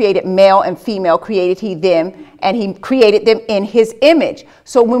God created male and female, created he them, and he created them in his image.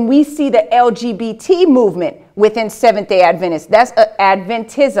 So when we see the LGBT movement within Seventh-day Adventists, that's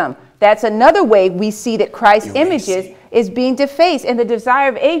Adventism. That's another way we see that Christ's images is being defaced. And the Desire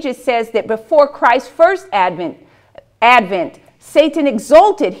of Ages says that before Christ's first advent, Satan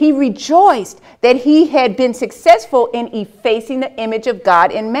exulted, he rejoiced that he had been successful in effacing the image of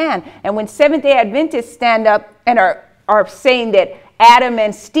God in man. And when Seventh-day Adventists stand up and are saying that Adam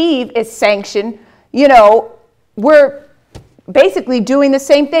and Steve is sanctioned, we're basically doing the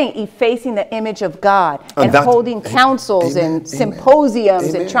same thing, effacing the image of God and holding councils and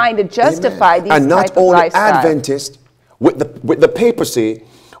symposiums and trying to justify these type of lifestyles. And not only Adventists with the papacy,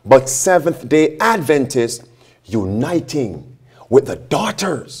 but Seventh-day Adventists uniting with the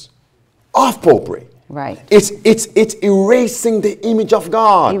daughters of popery. Right. It's erasing the image of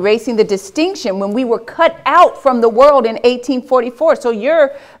God. Erasing the distinction when we were cut out from the world in 1844. So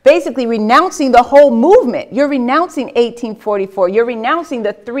you're basically renouncing the whole movement. You're renouncing 1844. You're renouncing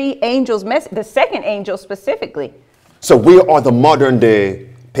the three angels' message, the second angel specifically. So we are the modern day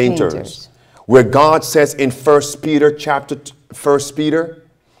painters. Where God says in 1 Peter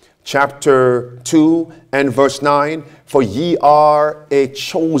chapter 2 and verse 9, for ye are a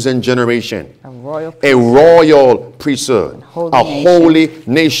chosen generation, a royal priesthood, a holy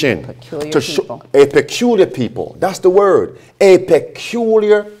nation, a peculiar people. That's the word, a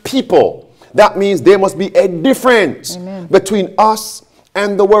peculiar people. That means there must be a difference between us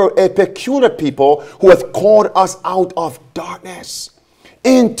and the world, a peculiar people who have called us out of darkness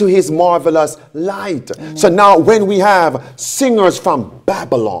into his marvelous light. So now when we have singers from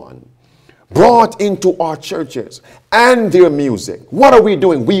Babylon brought into our churches and their music, what are we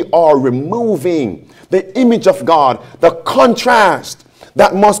doing? We are removing the image of God, the contrast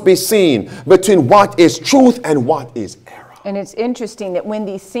that must be seen between what is truth and what is error. And it's interesting that when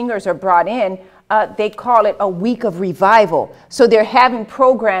these singers are brought in, they call it a week of revival. So they're having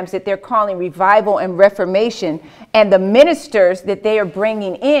programs that they're calling revival and reformation. And the ministers that they are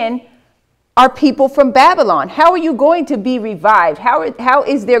bringing in are people from Babylon. How are you going to be revived? How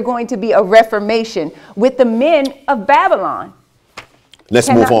is there going to be a reformation with the men of Babylon? Let's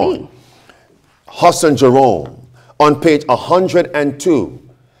move on. Huss and Jerome, on page 102,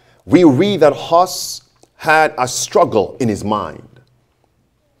 we read that Huss had a struggle in his mind.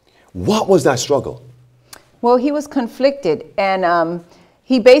 What was that struggle? Well, he was conflicted, and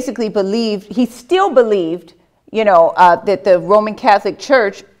he basically believed, he still believed, you know, that the Roman Catholic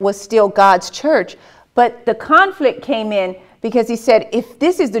Church was still God's church. But the conflict came in because he said, if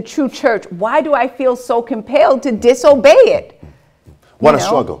this is the true church, why do I feel so compelled to disobey it? What a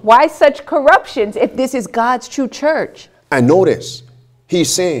struggle. Why such corruptions if this is God's true church? And notice,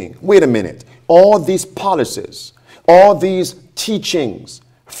 he's saying, wait a minute, all these policies, all these teachings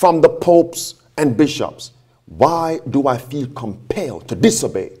from the popes and bishops, why do I feel compelled to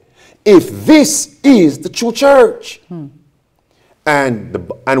disobey if this is the true church? And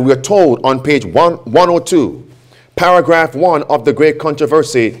we're told on page 102, paragraph 1 of the Great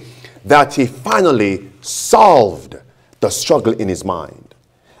Controversy, that he finally solved the struggle in his mind.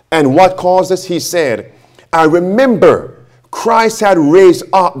 And what caused this? He said, I remember Christ had raised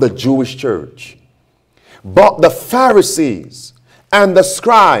up the Jewish church, but the Pharisees and the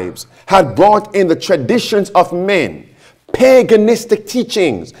scribes had brought in the traditions of men, paganistic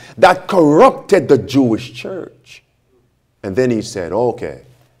teachings that corrupted the Jewish church. And then he said, okay,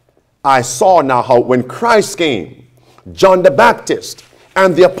 I saw now how when Christ came, John the Baptist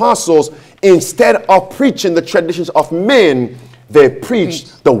and the apostles, instead of preaching the traditions of men, they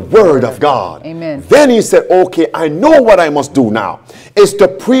preached the word of God. Amen. Then he said, okay, I know what I must do now is to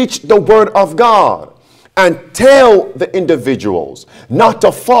preach the word of God and tell the individuals not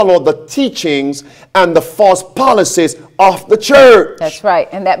to follow the teachings and the false policies of the church. That's right.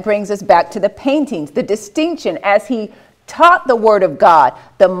 And that brings us back to the paintings, the distinction as he taught the word of God.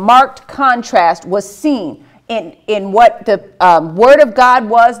 The marked contrast was seen in what the word of God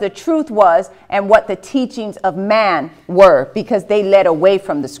was, the truth was, and what the teachings of man were, because they led away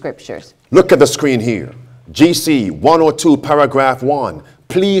from the scriptures. Look at the screen here. GC 102 paragraph 1.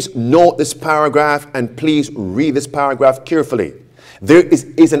 Please note this paragraph and please read this paragraph carefully. There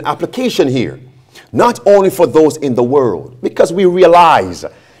is an application here, not only for those in the world, because we realize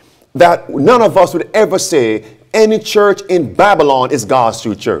that none of us would ever say any church in Babylon is God's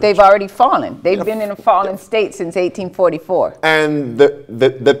true church. They've already fallen. They've been in a fallen state since 1844. And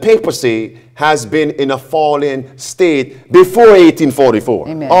the papacy has been in a fallen state before 1844.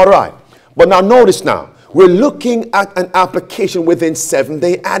 Amen. All right. But now notice now, we're looking at an application within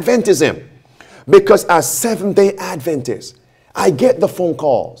Seventh-day Adventism. Because as Seventh-day Adventists, I get the phone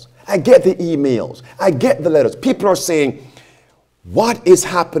calls, I get the emails, I get the letters. People are saying, what is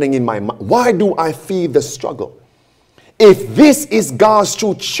happening in my mind? Why do I feel the struggle? If this is God's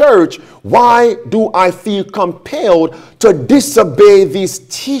true church, why do I feel compelled to disobey these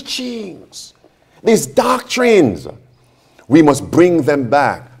teachings, these doctrines? We must bring them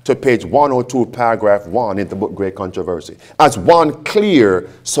back to page 102, paragraph 1 in the book Great Controversy as one clear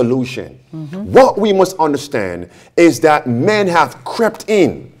solution. What we must understand is that men have crept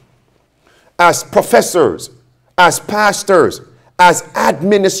in as professors, as pastors, as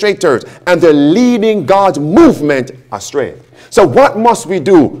administrators, and they're leading God's movement astray. So what must we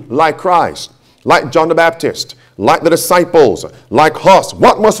do like Christ, like John the Baptist, like the disciples, like Huss?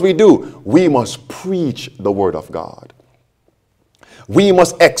 What must we do? We must preach the word of God. We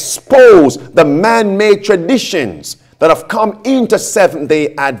must expose the man-made traditions that have come into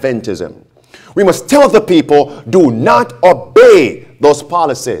Seventh-day Adventism. We must tell the people, do not obey those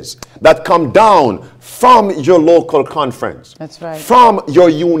policies that come down from your local conference. That's right. From your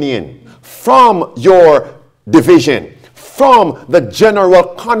union, from your division, from the General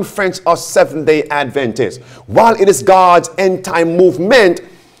Conference of Seventh-day Adventists. While it is God's end-time movement,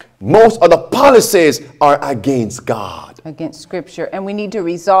 most of the policies are against God. Against Scripture. And we need to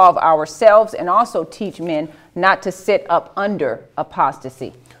resolve ourselves and also teach men not to sit up under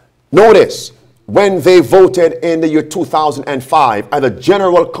apostasy. Notice, when they voted in the year 2005 at a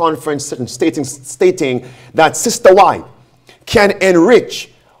general conference stating that Sister White can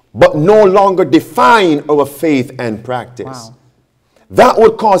enrich but no longer define our faith and practice. Wow. That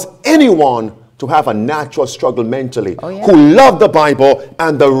would cause anyone to have a natural struggle mentally, Oh, yeah. who love the Bible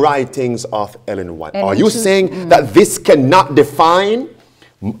and the writings of Ellen White. And Are you saying that this cannot define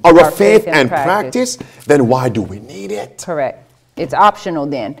our faith and practice? Then why do we need it? Correct. It's optional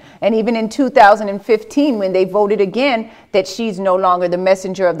then. And even in 2015, when they voted again, that she's no longer the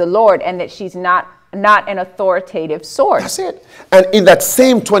messenger of the Lord and that she's not an authoritative source. That's it. And in that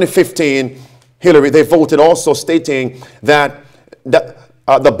same 2015, Hillary, they voted also stating that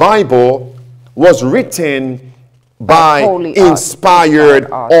the Bible was written by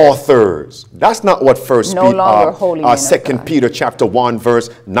inspired authors. That's not what Second Peter chapter 1 verse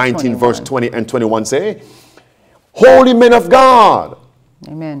 19 verse 20 and 21 say. Holy men of God.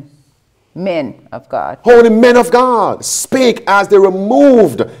 Amen. Men of God. Holy men of God spake as they were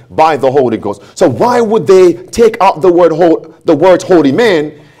moved by the Holy Ghost. So why would they take out the words holy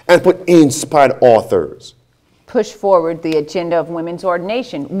men and put inspired authors? Push forward the agenda of women's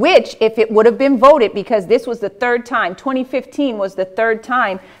ordination, which, if it would have been voted, because this was the third time, 2015 was the third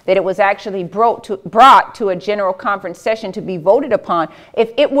time that it was actually brought to a general conference session to be voted upon.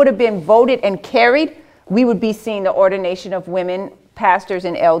 If it would have been voted and carried, we would be seeing the ordination of women pastors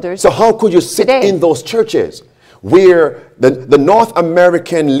and elders. So how could you sit in those churches where the North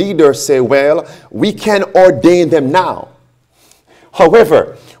American leaders say, well, we can ordain them now.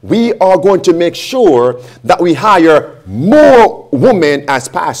 However, we are going to make sure that we hire more women as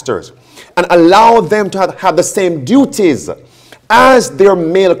pastors and allow them to have the same duties as their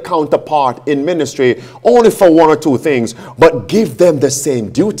male counterpart in ministry, only for one or two things, but give them the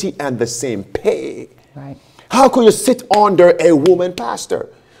same duty and the same pay. Right. How could you sit under a woman pastor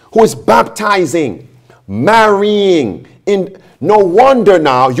who is baptizing, marrying? No wonder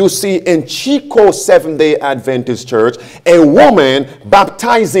now you see in Chico Seventh-day Adventist Church a woman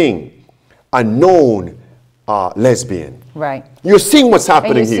baptizing a known lesbian. Right. You're seeing what's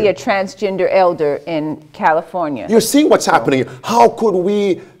happening here. And you see a transgender elder in California. You're seeing what's happening here. How could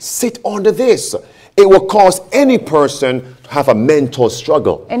we sit under this? It will cause any person to have a mental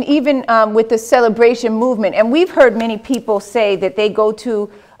struggle. And even with the celebration movement, and we've heard many people say that they go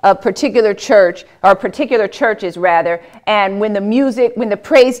to a particular church, or particular churches rather, and when the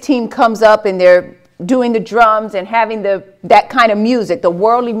praise team comes up and they're doing the drums and having that kind of music, the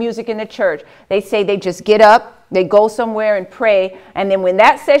worldly music in the church, they say they just get up, they go somewhere and pray, and then when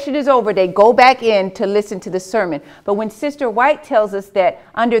that session is over, they go back in to listen to the sermon. But when Sister White tells us that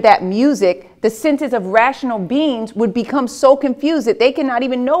under that music, the senses of rational beings would become so confused that they cannot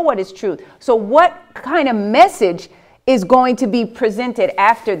even know what is truth. So what kind of message is going to be presented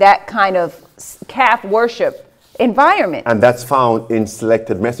after that kind of calf worship environment? And that's found in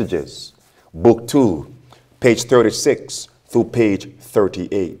Selected Messages, Book 2, page 36 through page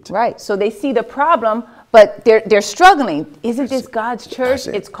 38. Right. So they see the problem, but they're struggling. Isn't this God's church?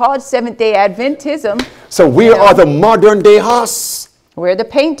 It's called Seventh-day Adventism. So we are the modern day us. We're the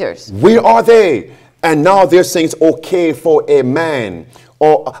painters. We are they. And now they're saying it's okay for a man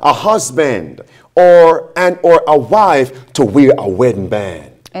or a husband or a wife to wear a wedding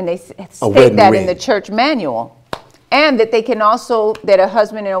band. And they state that in the church manual. And that they can also, that a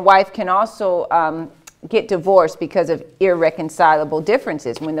husband and a wife can also get divorced because of irreconcilable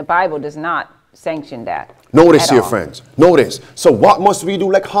differences when the Bible does not sanction that. Notice here, friends. Notice. So what must we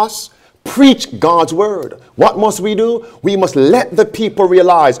do like us? Preach God's word. What must we do? We must let the people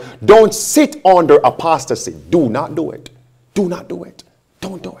realize, don't sit under apostasy. Do not do it. Do not do it.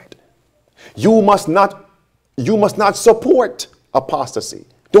 Don't do it. You must not support apostasy.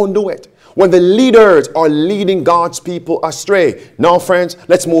 Don't do it. When the leaders are leading God's people astray. Now, friends,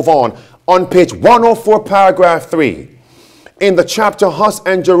 let's move on. On page 104, paragraph 3, in the chapter Huss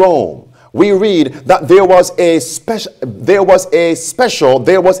and Jerome, we read that there was a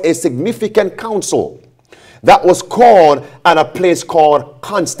significant council that was called at a place called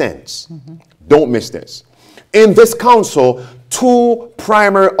Constance. Don't miss this. In this council, two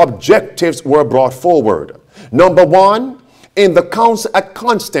primary objectives were brought forward. Number one, in the council at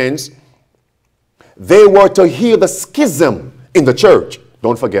Constance, they were to heal the schism in the church.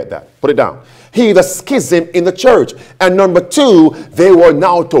 Don't forget that. Put it down. Heal the schism in the church. And number two, they were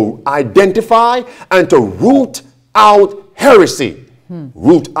now to identify and to root out heresy.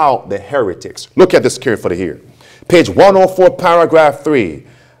 Root out the heretics. Look at this carefully here. Page 104, paragraph 3.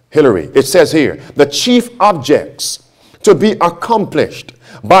 Hillary, it says here, the chief objects to be accomplished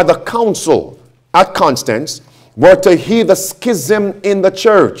by the council at Constance were to heal the schism in the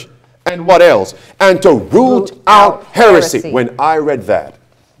church. And what else? And to root out heresy. When I read that,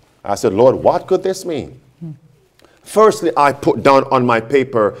 I said, Lord, what could this mean? Firstly, I put down on my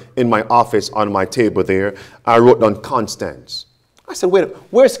paper in my office on my table there, I wrote down Constance. I said, wait,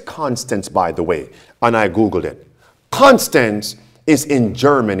 where's Constance, by the way? And I Googled it. Constance is in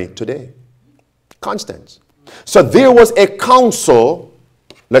Germany today. Constance. So there was a council.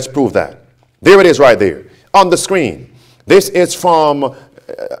 Let's prove that. There it is right there on the screen. This is from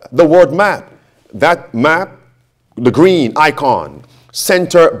the word map. That map, the green icon,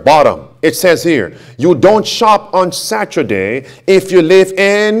 center bottom. It says here, you don't shop on Saturday if you live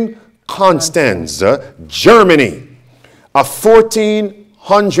in Constance, Germany, a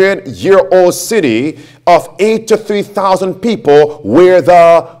 1,400-year-old city of 8 to 3,000 people where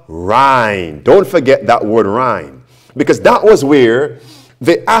the Rhine. Don't forget that word Rhine, because that was where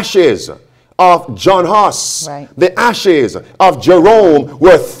the ashes of John Huss, the ashes of Jerome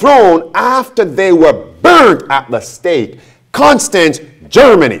were thrown after they were burnt at the stake. Constance,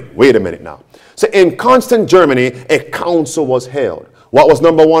 Germany. Wait a minute now. So in Constance, Germany, a council was held. What was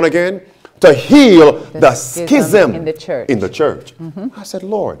number one again? To heal the schism in the church. I said,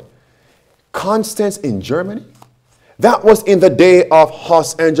 Lord, Constance in Germany? That was in the day of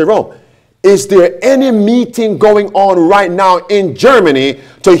Huss and Jerome. Is there any meeting going on right now in Germany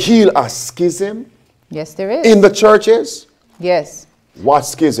to heal a schism? Yes, there is. In the churches? Yes. What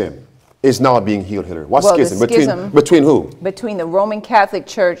schism is now being healed, Hillary? What schism? Schism between who? Between the Roman Catholic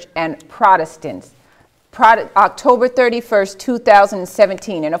Church and Protestants. October 31st,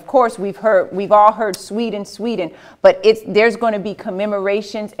 2017. And of course, we've all heard Sweden, but there's going to be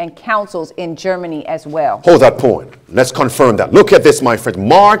commemorations and councils in Germany as well. Hold that point. Let's confirm that. Look at this, my friend.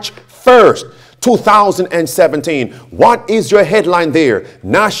 March 1st, 2017. What is your headline there?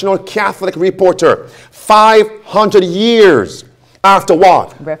 National Catholic Reporter. 500 years after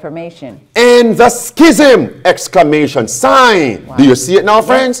what? Reformation. And the schism! Exclamation sign. Wow. Do you see it now,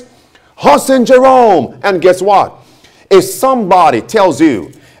 friends? Huss and Jerome. And guess what? If somebody tells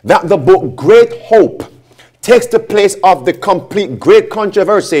you that the book Great Hope takes the place of the complete Great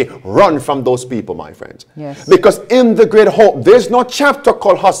Controversy, run from those people, my friends. Yes. Because in the Great Hope, there's no chapter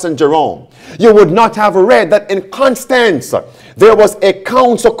called Huss and Jerome. You would not have read that in Constance there was a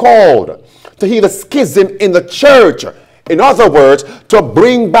council called to heal the schism in the church. In other words, to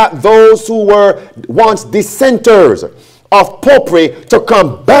bring back those who were once dissenters of popery to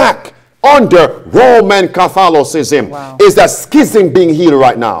come back under Roman Catholicism. Wow. Is that schism being healed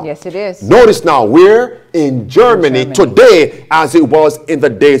right now? Yes, it is. Notice now, we're in Germany today as it was in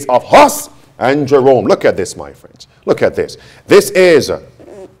the days of Huss and Jerome. Look at this, my friends. Look at this. This is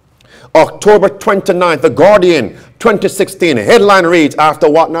October 29th, The Guardian, 2016. Headline reads, after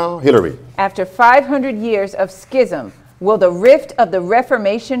what now, Hillary? After 500 years of schism, will the rift of the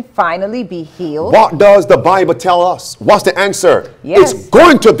Reformation finally be healed? What does the Bible tell us? What's the answer? Yes. It's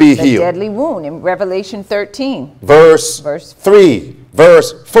going to be the healed. Deadly wound in Revelation 13. Verse 3,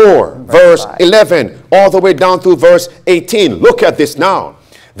 verse 4, verse 5. 11, all the way down through verse 18. Look at this now.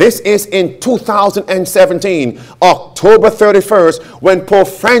 This is in 2017, October 31st, when Pope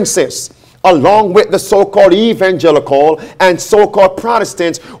Francis, along with the so-called evangelical and so-called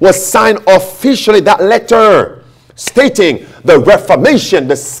Protestants, was signed officially that letter stating the Reformation,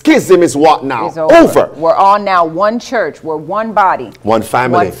 the schism is what now? Is over. We're all now one church. We're one body. One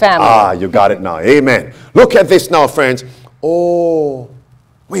family. One family. Ah, you got it now. Amen. Look at this now, friends. Oh,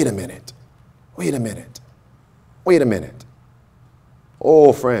 wait a minute. Wait a minute. Wait a minute.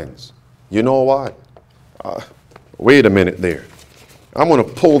 Oh, friends, you know what? Wait a minute there. I'm going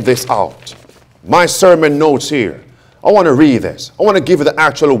to pull this out. My sermon notes here. I want to read this. I want to give you the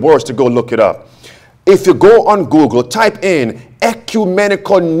actual words to go look it up. If you go on Google, type in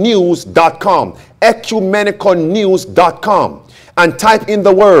ecumenicalnews.com, ecumenicalnews.com, and type in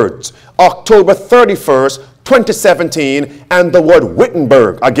the words October 31st, 2017, and the word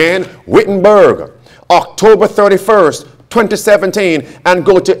Wittenberg. Again, Wittenberg, October 31st, 2017, and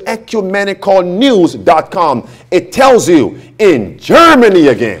go to ecumenicalnews.com. It tells you in Germany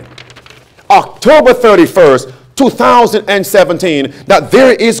again, October 31st, 2017, that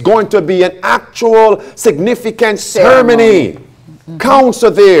there is going to be an actual significant ceremony.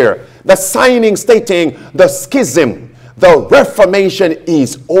 Council there, the signing stating the schism, the Reformation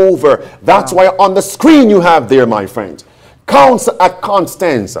is over. That's why on the screen you have there, my friends, Council at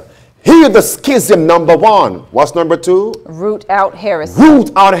Constance, Here the schism number 1. What's number 2? Root out heresy.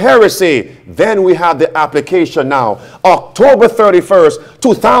 Root out heresy. Then we have the application now. October 31st,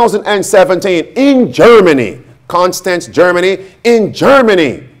 2017 in Germany. Constance, Germany. In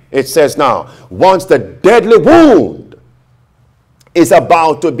Germany, it says now, once the deadly wound is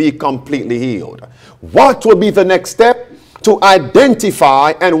about to be completely healed, what will be the next step? To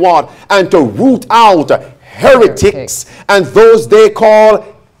identify and what? And to root out heretics and those they call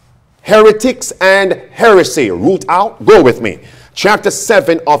heretics and heresy. Root out. Go with me. Chapter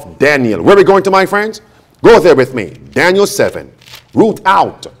 7 of Daniel. Where are we going to, my friends? Go there with me. Daniel 7. Root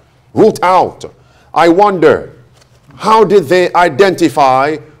out. Root out. I wonder, how did they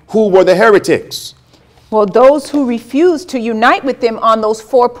identify who were the heretics? Well, those who refused to unite with them on those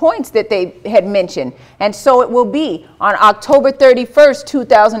 4 points that they had mentioned. And so it will be on October 31st,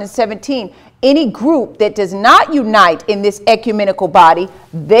 2017. Any group that does not unite in this ecumenical body,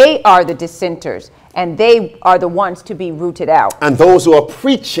 they are the dissenters, and they are the ones to be rooted out. And those who are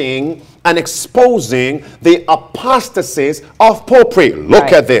preaching and exposing the apostasies of popery.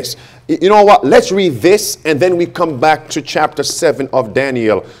 Look at this. You know what? Let's read this, and then we come back to chapter 7 of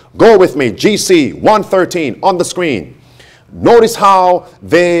Daniel. Go with me. GC 113 on the screen. Notice how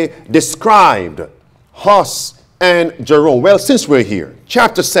they described Huss and Jerome. Well, since we're here,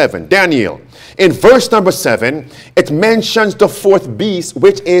 chapter 7, Daniel. In verse number 7, it mentions the 4th beast,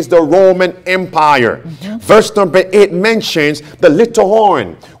 which is the Roman Empire. Verse number 8 mentions the little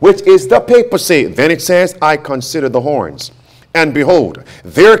horn, which is the papacy. Then it says, I consider the horns. And behold,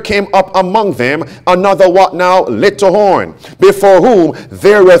 there came up among them another what now? Little horn, before whom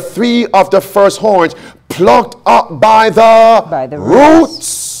there were 3 of the first horns plucked up by the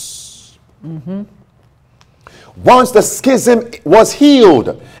roots. Once the schism was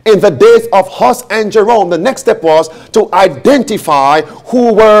healed in the days of Huss and Jerome, the next step was to identify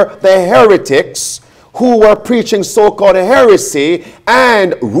who were the heretics, who were preaching so-called heresy,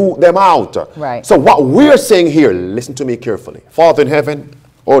 and root them out. Right. So what we're saying here, listen to me carefully. Father in heaven,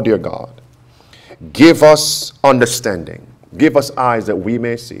 oh dear God, give us understanding. Give us eyes that we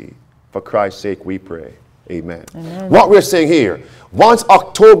may see. For Christ's sake we pray. Amen. Amen. What we're saying here, once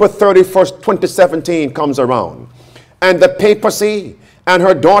October 31st, 2017 comes around, and the papacy and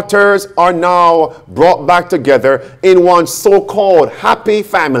her daughters are now brought back together in one so-called happy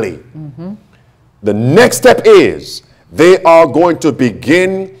family. The next step is they are going to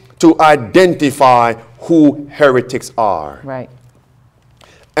begin to identify who heretics are. Right.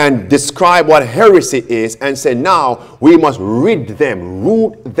 And describe what heresy is and say, now we must rid them,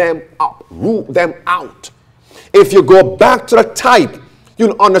 root them up, root them out. If you go back to the type,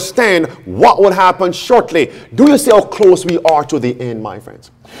 you'll understand what will happen shortly. Do you see how close we are to the end, my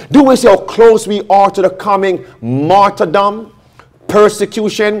friends? Do we see how close we are to the coming martyrdom,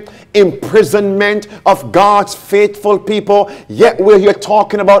 persecution, imprisonment of God's faithful people? Yet we're here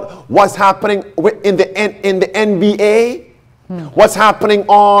talking about what's happening in the NBA. What's happening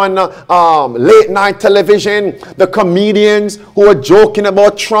on late night television, the comedians who are joking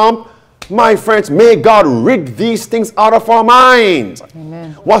about Trump. My friends, may God rid these things out of our minds.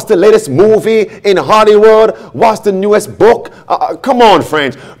 Amen. What's the latest movie in Hollywood? What's the newest book? Come on,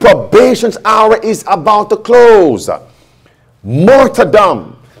 friends. Probation's hour is about to close.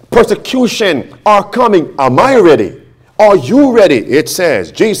 Martyrdom, persecution are coming. Am I ready? Are you ready? It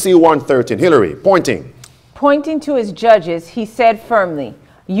says, GC 113, Hillary, pointing. Pointing to his judges, he said firmly,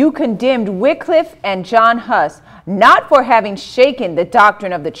 you condemned Wycliffe and John Huss, not for having shaken the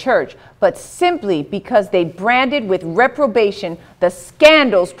doctrine of the church, but simply because they branded with reprobation the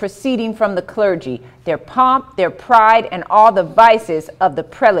scandals proceeding from the clergy, their pomp, their pride, and all the vices of the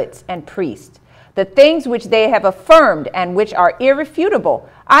prelates and priests. The things which they have affirmed and which are irrefutable,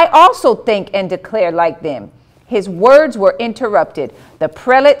 I also think and declare like them. His words were interrupted. The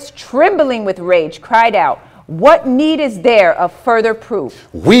prelates, trembling with rage, cried out, what need is there of further proof?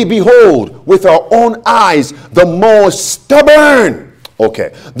 We behold with our own eyes the most stubborn,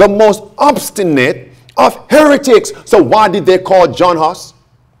 the most obstinate of heretics. So why did they call John Huss,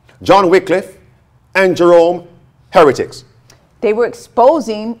 John Wycliffe, and Jerome heretics? They were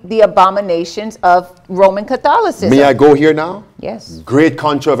exposing the abominations of Roman Catholicism. May I go here now? Yes. Great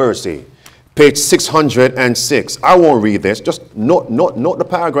controversy. Page 606. I won't read this. Just note the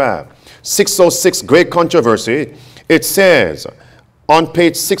paragraph. 606, great controversy. It says on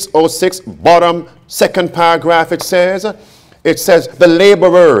page 606, bottom second paragraph, it says the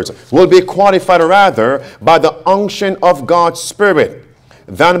laborers will be qualified rather by the unction of God's Spirit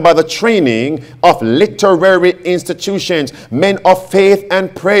than by the training of literary institutions. Men of faith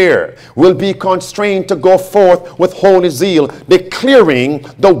and prayer will be constrained to go forth with holy zeal, declaring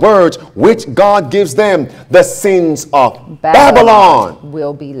the words which God gives them. The sins of Babylon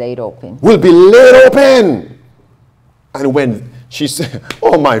will be laid open. Will be laid open. And when she said,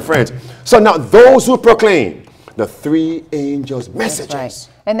 oh my friends, so now those who proclaim the three angels' messages. That's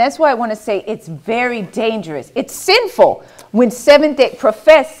right. And that's why I want to say it's very dangerous. It's sinful when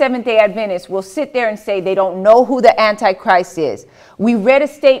professed Seventh-day Adventists will sit there and say they don't know who the Antichrist is. We read a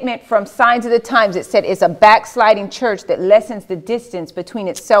statement from Signs of the Times that said it's a backsliding church that lessens the distance between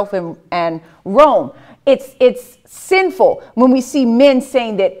itself and Rome. It's sinful when we see men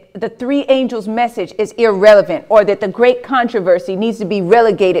saying that the three angels' message is irrelevant, or that the great controversy needs to be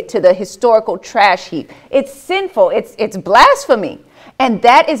relegated to the historical trash heap. It's sinful. It's blasphemy. And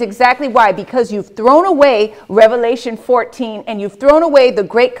that is exactly why, because you've thrown away Revelation 14 and you've thrown away the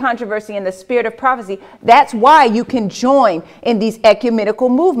great controversy and the spirit of prophecy, that's why you can join in these ecumenical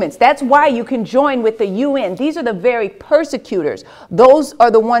movements. That's why you can join with the UN. These are the very persecutors. Those are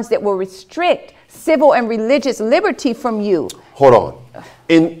the ones that will restrict civil and religious liberty from you. Hold on.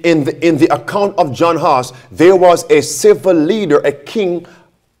 In the account of John Huss, there was a civil leader, a king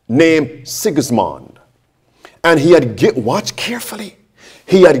named Sigismund. And he had, watch carefully,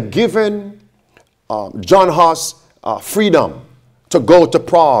 he had given John Huss freedom to go to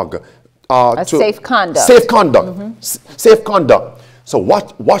Prague. Safe conduct. Safe conduct. Safe conduct. So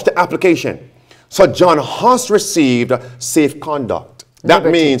watch the application. So John Huss received safe conduct. That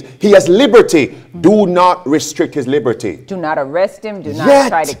means he has liberty. Do not restrict his liberty. Do not arrest him. Do not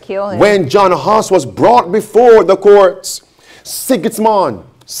try to kill him. When John Huss was brought before the courts, Sigismund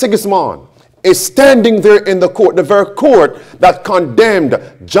is standing there in the court, the very court that condemned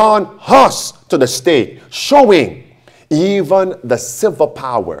John Huss to the stake, showing even the civil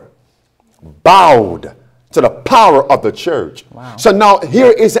power bowed to the power of the church. Wow. So now here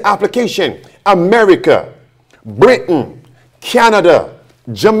is the application. America, Britain, Canada,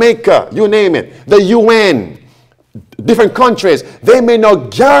 Jamaica, you name it, the UN, different countries, they may not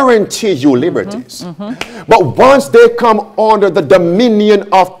guarantee you liberties. But once they come under the dominion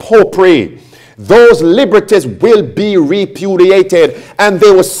of popery, those liberties will be repudiated, and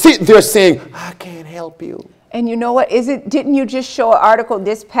they will sit there saying, I can't help you. And you know what? Didn't you just show an article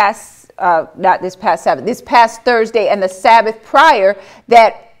this past, not this past Sabbath, this past Thursday and the Sabbath prior,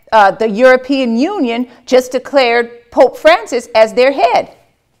 that the European Union just declared Pope Francis as their head.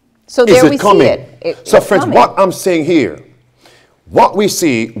 So there we see it. So friends, what I'm saying here, what we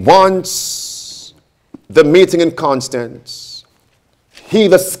see once the meeting in Constance,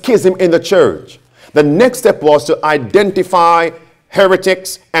 the schism in the church, the next step was to identify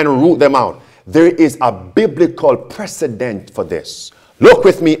heretics and root them out. There is a biblical precedent for this. Look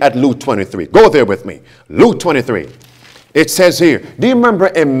with me at Luke 23. Go there with me. Luke 23. It says here, do you remember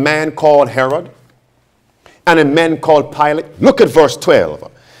a man called Herod and a man called Pilate? Look at verse 12.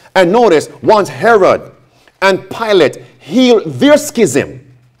 And notice, once Herod and Pilate healed their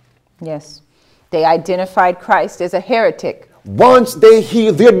schism. Yes. They identified Christ as a heretic. Once they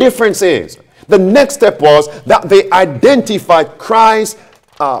healed their differences, the next step was that they identified Christ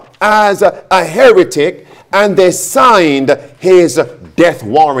as a heretic, and they signed his death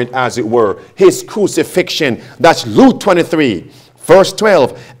warrant, as it were, his crucifixion. That's Luke 23, verse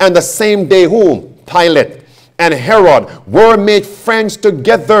 12. And the same day whom? Pilate and Herod were made friends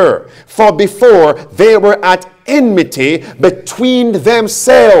together, for before they were at enmity between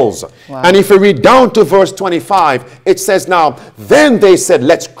themselves. Wow. And if you read down to verse 25, it says, now, then they said,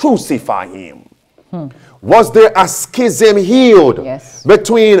 let's crucify him. Was there a schism healed? Yes.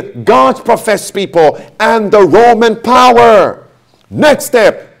 Between God's professed people and the Roman power? Next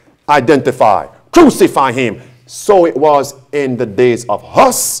step, identify, crucify him. So it was in the days of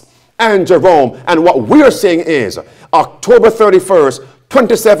Huss and Jerome. And what we're saying is October 31st,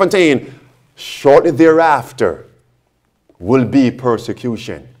 2017, shortly thereafter will be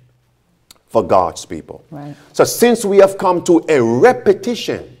persecution for God's people. Right. So since we have come to a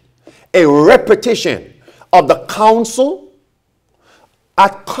repetition of the council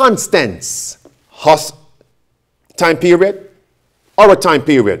at Constance, Huss time period, our time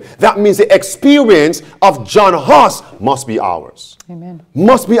period, that means the experience of John Huss must be ours. Amen.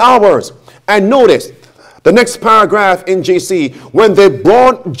 Must be ours. And notice the next paragraph in JC, when they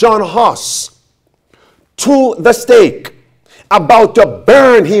brought John Huss to the stake, about to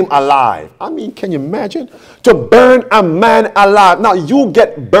burn him alive. I mean, can you imagine? To burn a man alive. Now, you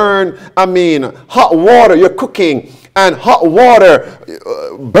get burned, hot water, you're cooking, and hot water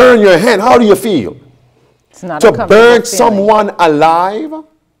burn your hand. How do you feel? not to a burn feeling. someone alive.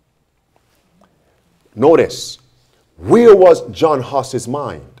 Notice, where was John Huss's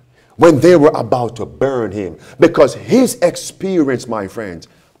mind when they were about to burn him? Because his experience, my friends,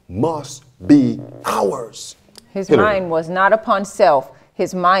 must be ours. His mind was not upon self.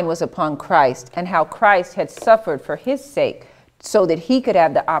 His mind was upon Christ and how Christ had suffered for his sake so that he could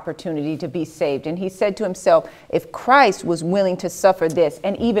have the opportunity to be saved. And he said to himself, if Christ was willing to suffer this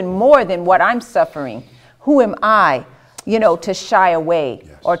and even more than what I'm suffering, who am I, to shy away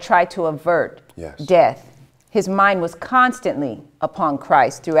or try to avert death? His mind was constantly upon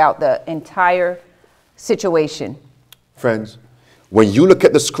Christ throughout the entire situation. Friends, when you look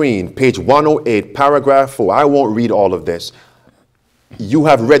at the screen, page 108, paragraph 4, I won't read all of this. You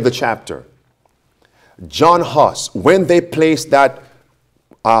have read the chapter. John Huss, when they placed that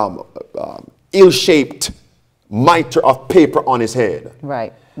ill-shaped mitre of paper on his head.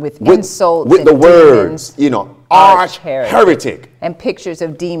 Right, with insults with and the demons, words, arch heretic. And pictures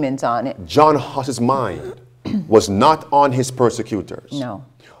of demons on it. John Huss's mind was not on his persecutors. No.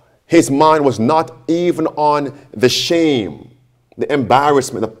 His mind was not even on the shame, the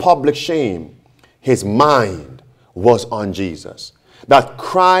embarrassment, the public shame. His mind was on Jesus. That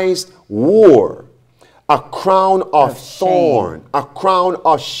Christ wore a crown of thorn, a crown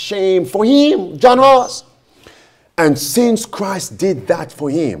of shame for him, John Huss. And since Christ did that for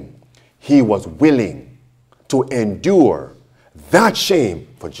him, he was willing to endure that shame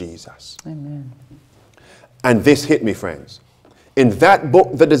for Jesus. Amen. And this hit me, friends. In that book,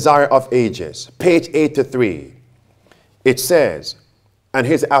 The Desire of Ages, page 83, it says, and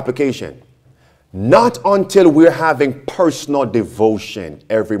here's the application, not until we're having personal devotion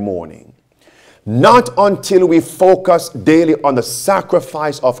every morning, not until we focus daily on the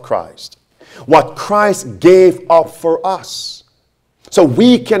sacrifice of Christ, what Christ gave up for us, so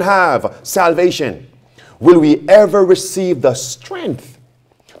we can have salvation, will we ever receive the strength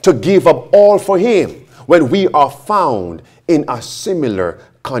to give up all for him when we are found in a similar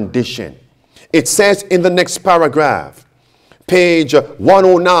condition. It says in the next paragraph, page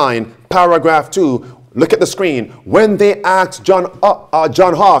 109, paragraph 2, look at the screen. When they asked John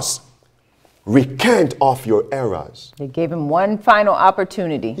Huss, recant of your errors. They gave him one final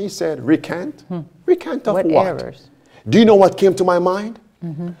opportunity. He said, recant? Recant of what? Errors? Do you know what came to my mind?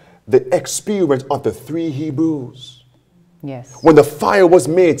 The experience of the 3 Hebrews. Yes. When the fire was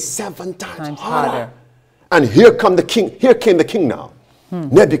made 7 times hotter. And here came the king now.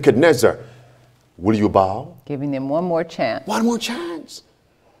 Nebuchadnezzar. Will you bow? Giving them one more chance. One more chance.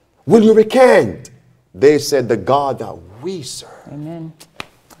 Will you recant? They said, the God that we serve. Amen.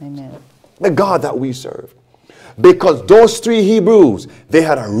 Amen. The God that we serve. Because those 3 Hebrews, they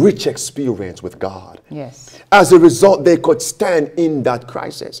had a rich experience with God. Yes. As a result, they could stand in that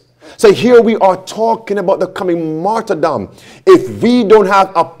crisis. So here we are talking about the coming martyrdom. If we don't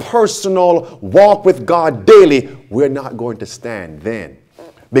have a personal walk with God daily, we're not going to stand then.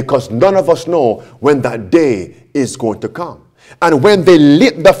 Because none of us know when that day is going to come. And when they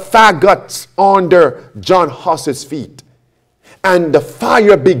lit the faggots under John Huss's feet, and the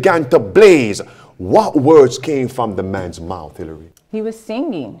fire began to blaze, what words came from the man's mouth, Hillary? He was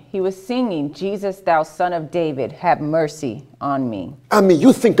singing. He was singing, Jesus, thou son of David, have mercy on me. I mean,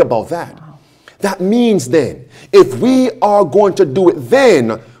 you think about that. Wow. That means then, if we are going to do it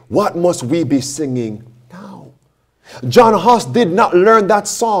then, what must we be singing now? John Huss did not learn that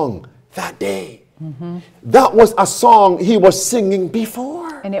song that day. That was a song he was singing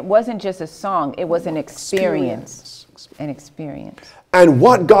before. And it wasn't just a song, it was an experience. An experience. And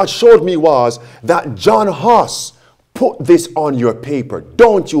what God showed me was that John Huss put this on your paper.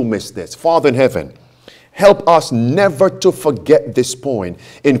 Don't you miss this. Father in heaven, help us never to forget this point.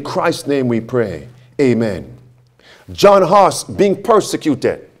 In Christ's name we pray. Amen. John Huss being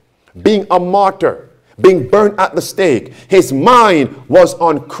persecuted, being a martyr, being burned at the stake. His mind was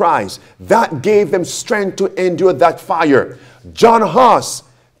on Christ. That gave them strength to endure that fire. John Huss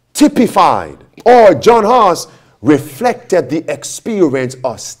typified, or John Huss reflected the experience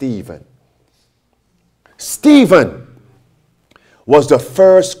of Stephen. Stephen was the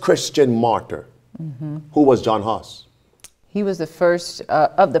first Christian martyr. Who was John Huss? He was the first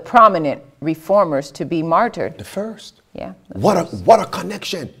of the prominent reformers to be martyred. The first? Yeah. What a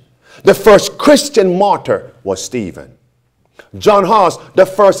connection. The first Christian martyr was Stephen. John Huss, the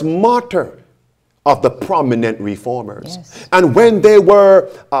first martyr of the prominent reformers. Yes. And when they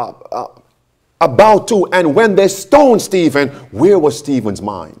were about to, and when they stoned Stephen, where was Stephen's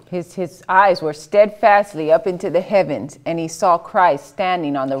mind? His eyes were steadfastly up into the heavens, and he saw Christ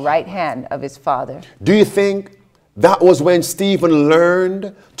standing on the right hand of his Father. Do you think that was when Stephen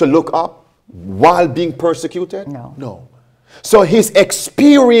learned to look up? while being persecuted? No. No. So his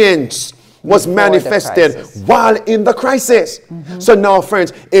experience was Before manifested while in the crisis. So now,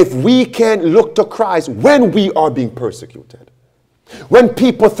 friends, if we can look to Christ when we are being persecuted, when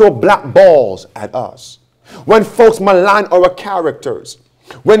people throw black balls at us, when folks malign our characters,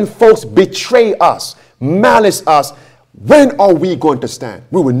 when folks betray us, malice us, when are we going to stand?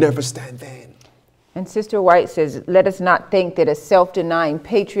 We will never stand then. And Sister White says, let us not think that a self-denying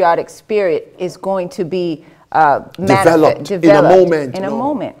patriotic spirit is going to be developed in a moment. In a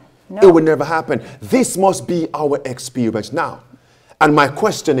moment. No. It would never happen. This must be our experience now. And my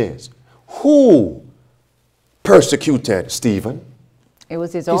question is, who persecuted Stephen? It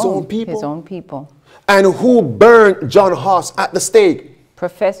was his own people. His own people. And who burned John Huss at the stake?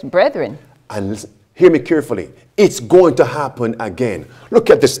 Professed brethren. And listen, hear me carefully. It's going to happen again. Look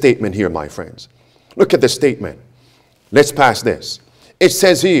at the statement here, my friends. Look at the statement. Let's pass this. It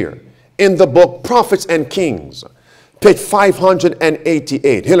says here in the book Prophets and Kings, page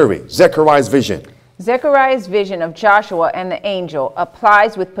 588. Hillary, Zechariah's vision. Zechariah's vision of Joshua and the angel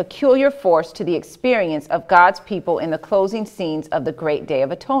applies with peculiar force to the experience of God's people in the closing scenes of the Great Day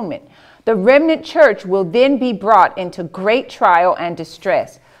of Atonement. The remnant church will then be brought into great trial and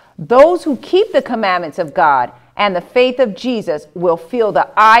distress. Those who keep the commandments of God and the faith of Jesus will feel the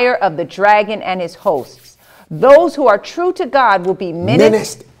ire of the dragon and his hosts. Those who are true to God will be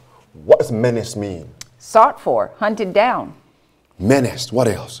menaced. What does menace mean? Sought for, hunted down. Menaced. What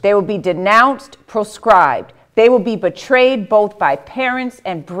else? They will be denounced, proscribed. They will be betrayed both by parents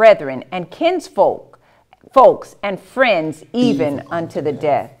and brethren and kinsfolk, folks and friends, even unto the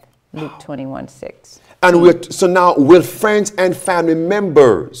death. Luke 21:6. And so now will friends and family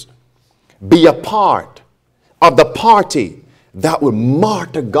members be a part of the party that will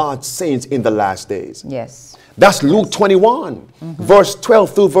martyr God's saints in the last days? Yes. That's Luke 21, verse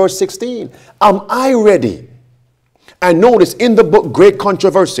 12 through verse 16. Am I ready? And notice in the book Great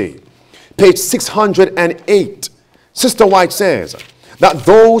Controversy, page 608, Sister White says that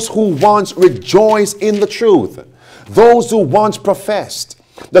those who once rejoiced in the truth, those who once professed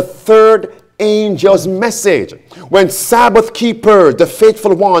the third angel's message, when Sabbath keepers, the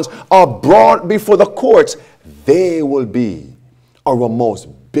faithful ones, are brought before the courts, they will be our most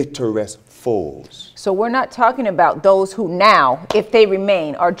bitterest foes. So we're not talking about those who now, if they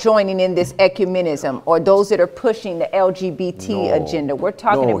remain, are joining in this ecumenism, or those that are pushing the LGBT agenda. We're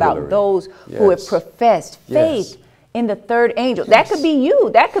talking about Hillary. those who have professed faith in the third angel. That could be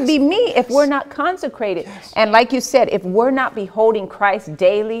you. That could be me if we're not consecrated. And like you said, if we're not beholding Christ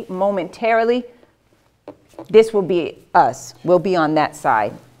daily, momentarily, this will be us. We'll be on that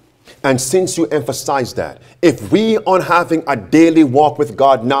side. And since you emphasize that, if we aren't having a daily walk with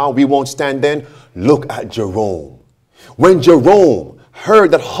God now, we won't stand then, look at Jerome. When Jerome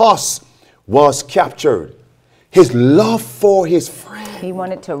heard that Huss was captured, his love for his friend, he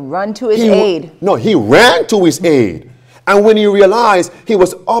wanted to run to his aid. No, he ran to his aid. And when he realized he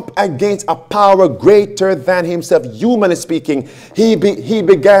was up against a power greater than himself, humanly speaking, he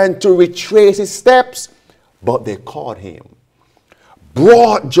began to retrace his steps. But they caught him,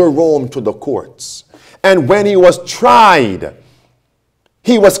 brought Jerome to the courts. And when he was tried,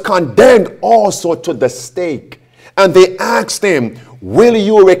 he was condemned also to the stake. And they asked him, will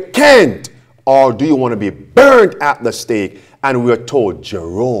you recant, or do you want to be burned at the stake? And we are told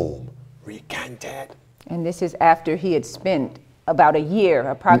Jerome recanted. And this is after he had spent about a year,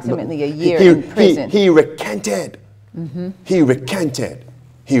 approximately a year in prison. He recanted. He recanted.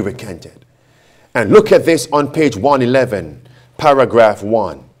 He recanted. And look at this on page 111, paragraph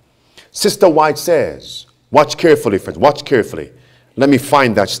 1. Sister White says, watch carefully, friends, watch carefully. Let me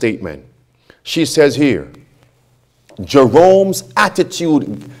find that statement. She says here, Jerome's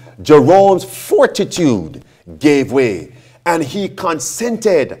fortitude gave way, and he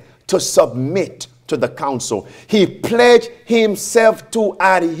consented to submit to the council. He pledged himself to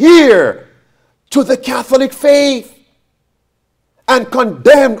adhere to the Catholic faith and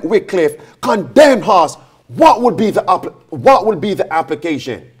condemned Wycliffe, condemned Huss. What would be the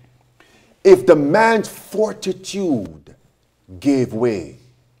application? If the man's fortitude gave way,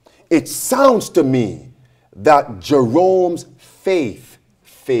 it sounds to me that Jerome's faith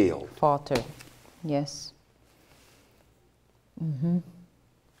failed. Faltered. Yes.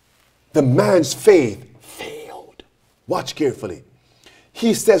 The man's faith failed. Watch carefully.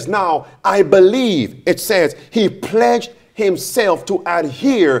 He says now, I believe, it says, he pledged himself to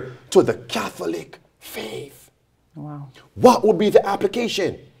adhere to the Catholic faith. Wow. What would be the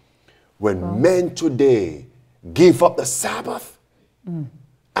application? When men today give up the Sabbath and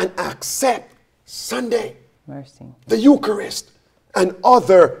accept Sunday, mercy, the Eucharist, and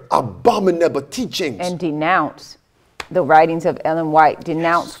other abominable teachings. And denounce the writings of Ellen White,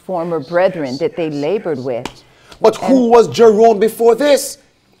 denounce former brethren that they labored with. But who was Jerome before this?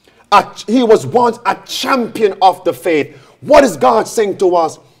 He was once a champion of the faith. What is God saying to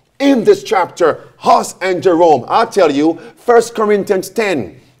us in this chapter? Us and Jerome. I'll tell you, 1 Corinthians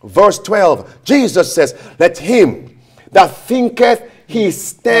 10, verse 12. Jesus says, let him that thinketh he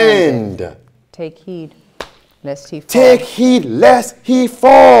stand. Take heed, lest he fall. Take heed, lest he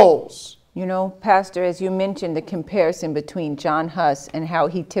falls. You know, Pastor, as you mentioned the comparison between John Huss and how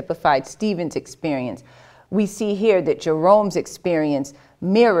he typified Stephen's experience, we see here that Jerome's experience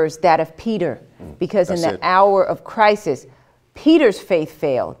mirrors that of Peter, because in the hour of crisis, Peter's faith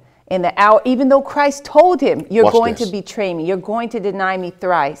failed. In the hour, even though Christ told him, you're going to betray me, you're going to deny me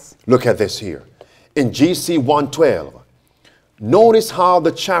thrice. Look at this here. In GC 1:12, notice how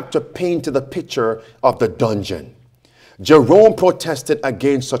the chapter painted the picture of the dungeon. Jerome protested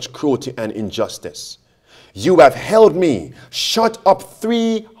against such cruelty and injustice. You have held me shut up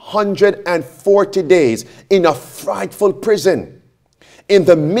 340 days in a frightful prison, in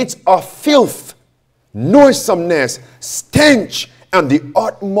the midst of filth, noisomeness, stench, and the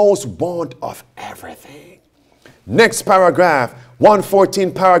utmost want of everything. Next paragraph,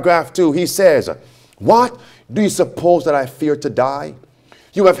 114 paragraph 2, he says, what? Do you suppose that I fear to die?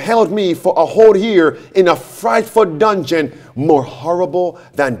 You have held me for a whole year in a frightful dungeon, more horrible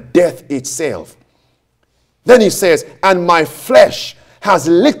than death itself. Then he says, and my flesh has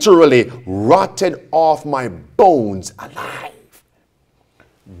literally rotted off my bones alive.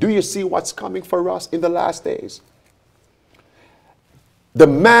 Do you see what's coming for us in the last days? The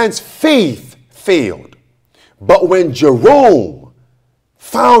man's faith failed. But when Jerome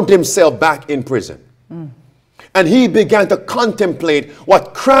found himself back in prison, and he began to contemplate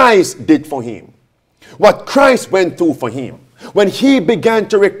what Christ did for him, what Christ went through for him, when he began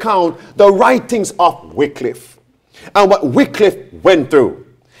to recount the writings of Wycliffe and what Wycliffe went through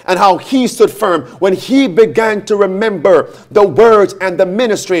and how he stood firm, when he began to remember the words and the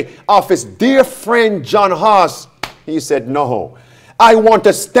ministry of his dear friend John Huss, he said, no, I want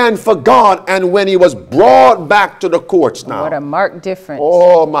to stand for God. And when he was brought back to the courts now. What a marked difference.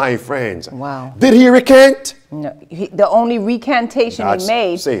 Oh, my friends. Wow. Did he recant? No, the only recantation he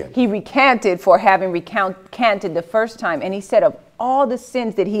made, he recanted for having recanted the first time. And he said of all the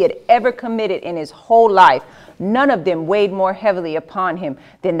sins that he had ever committed in his whole life, none of them weighed more heavily upon him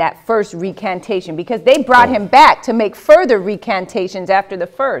than that first recantation, because they brought him back to make further recantations after the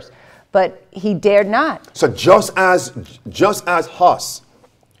first. But he dared not. So just as Huss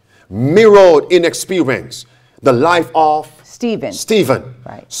mirrored in experience the life of Stephen.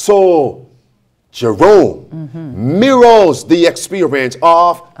 Right. So Jerome mirrors the experience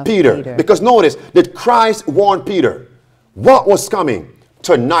of Peter. Because notice that Christ warned Peter, what was coming?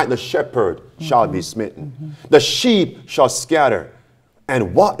 Tonight the shepherd shall be smitten. The sheep shall scatter.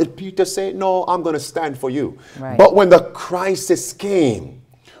 And what did Peter say? No, I'm going to stand for you. Right. But when the crisis came,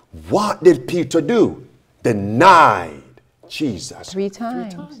 what did Peter do? Denied Jesus. Three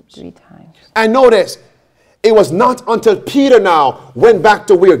times. And notice, it was not until Peter now went back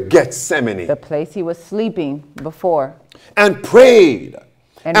to where? Gethsemane. The place he was sleeping before. And prayed.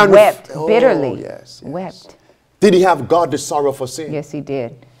 And wept bitterly. Yes. Wept. Did he have godly sorrow for sin? Yes, he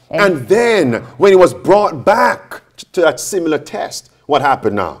did. And then, when he was brought back to that similar test, what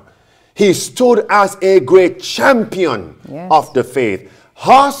happened now? He stood as a great champion of the faith.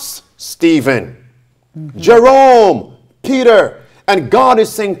 Huss, Stephen, Jerome, Peter, and God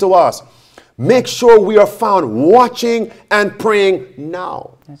is saying to us, make sure we are found watching and praying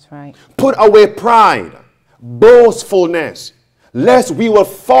now. That's right. Put away pride, boastfulness, lest we will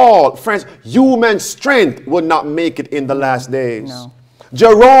fall. Friends, human strength will not make it in the last days. No.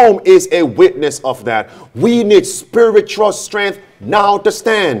 Jerome is a witness of that. We need spiritual strength now to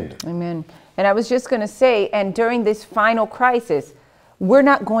stand. Amen. And I was just going to say, and during this final crisis, we're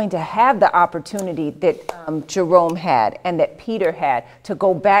not going to have the opportunity that Jerome had and that Peter had to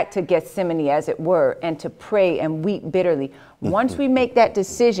go back to Gethsemane, as it were, and to pray and weep bitterly. Once we make that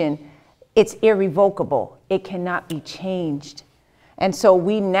decision, it's irrevocable. It cannot be changed. And so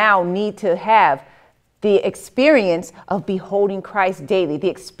we now need to have the experience of beholding Christ daily, the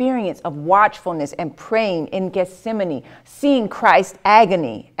experience of watchfulness and praying in Gethsemane, seeing Christ's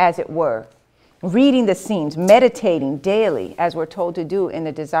agony, as it were. Reading the scenes, meditating daily, as we're told to do in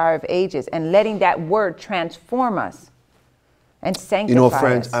the Desire of Ages, and letting that word transform us and sanctify us. You know,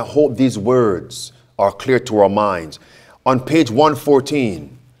 friends, I hope these words are clear to our minds. On page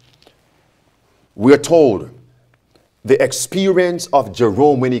 114, we are told the experience of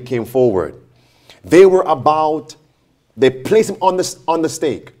Jerome when he came forward. They were about They place him on the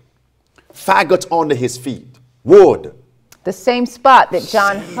stake. Faggots under his feet. Wood. The same spot that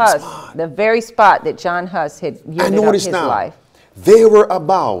John Huss, the very spot that John Huss had yielded up his life. They were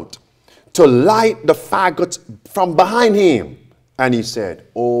about to light the faggots from behind him. And he said,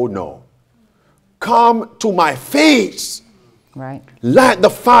 oh no, come to my face. Right. Light the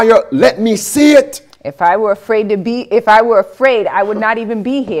fire, let me see it. If I were afraid, I would not even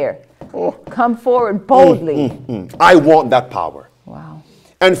be here. Oh. Come forward boldly. I want that power. Wow.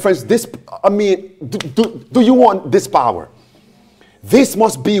 And friends, do you want this power? This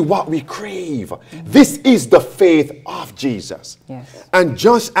must be what we crave. This is the faith of Jesus. Yes. And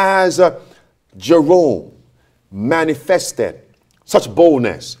just as Jerome manifested such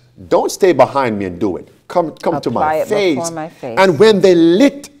boldness, don't stay behind me and do it. Come to my face. Before my face. And when they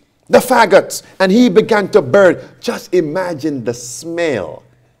lit the faggots and he began to burn, just imagine the smell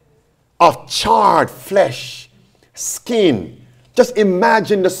of charred flesh, skin. Just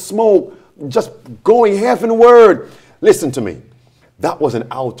imagine the smoke just going heavenward. Listen to me. That was an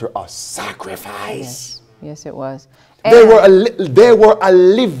altar of sacrifice. Yes, yes it was. They were a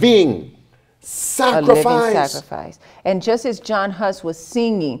living sacrifice. A living sacrifice. And just as John Huss was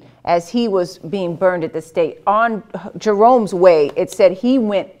singing as he was being burned at the stake, on Jerome's way, it said he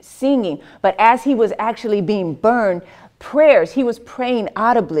went singing. But as he was actually being burned, prayers, he was praying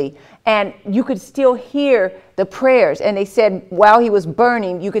audibly. And you could still hear the prayers. And they said while he was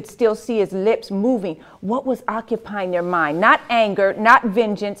burning, you could still see his lips moving. What was occupying their mind? Not anger, not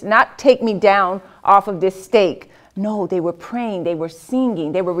vengeance, not take me down off of this stake. No, they were praying, they were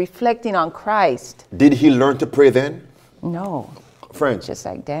singing, they were reflecting on Christ. Did he learn to pray then? No. Friends. Just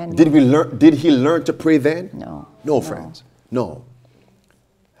like Daniel. Did he learn to pray then? No. No, friends. No.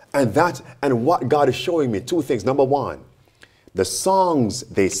 And what God is showing me, two things. Number one, the songs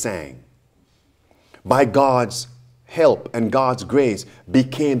they sang by God's help and God's grace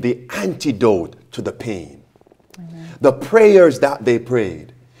became the antidote to the pain. Amen. The prayers that they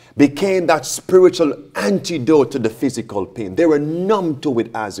prayed became that spiritual antidote to the physical pain. They were numb to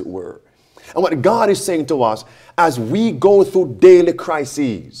it, as it were. And what God is saying to us, as we go through daily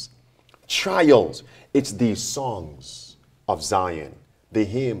crises, trials, it's these songs of Zion, the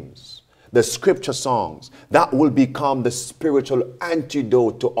hymns, the scripture songs, that will become the spiritual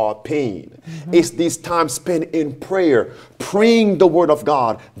antidote to our pain. It's these times spent in prayer, praying the word of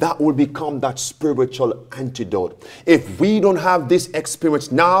God, that will become that spiritual antidote. If we don't have this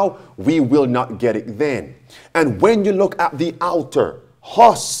experience now, we will not get it then. And when you look at the altar,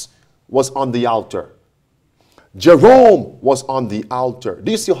 Huss was on the altar. Jerome was on the altar.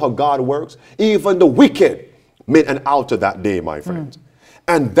 Do you see how God works? Even the wicked made an altar that day, my friends.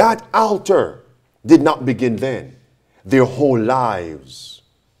 And that altar did not begin then. Their whole lives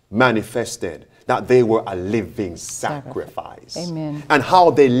manifested that they were a living sacrifice. Amen. And how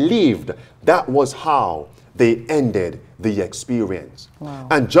they lived, that was how they ended the experience. Wow.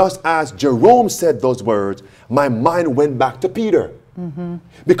 And just as Jerome said those words, my mind went back to Peter.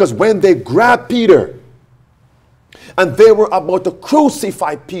 Because when they grabbed Peter and they were about to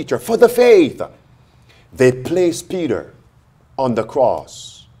crucify Peter for the faith, they placed Peter on the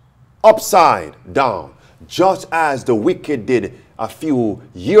cross, upside down, just as the wicked did a few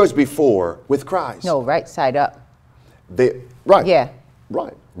years before with Christ. No, right side up. Right. Yeah.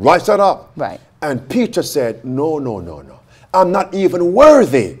 Right. Right side up. Right. And Peter said, no, no, no, no. I'm not even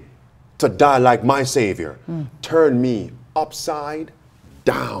worthy to die like my Savior. Turn me upside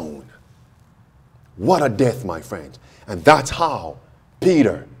down. What a death, my friends. And that's how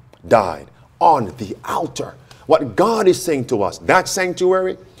Peter died, on the altar. What God is saying to us, that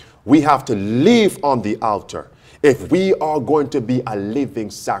sanctuary, we have to live on the altar if we are going to be a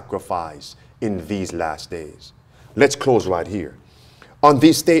living sacrifice in these last days. Let's close right here. On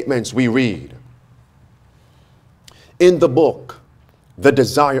these statements we read, in the book, The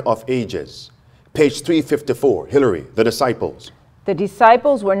Desire of Ages, page 354, Hillary, the disciples. The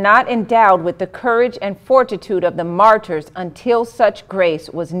disciples were not endowed with the courage and fortitude of the martyrs until such grace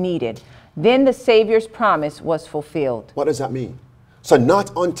was needed. Then the Savior's promise was fulfilled. What does that mean? So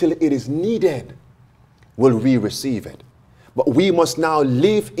not until it is needed will we receive it. But we must now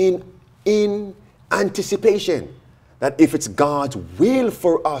live in anticipation that if it's God's will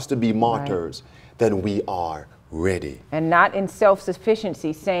for us to be martyrs, then we are ready. And not in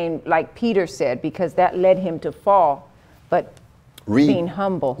self-sufficiency, saying like Peter said, because that led him to fall, but being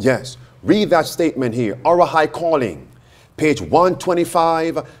humble. Yes. Read that statement here. Our high calling, page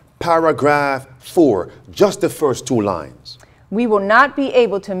 125, paragraph 4, just the first two lines. We will not be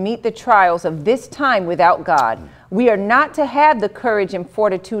able to meet the trials of this time without God. We are not to have the courage and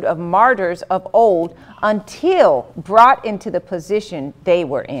fortitude of martyrs of old until brought into the position they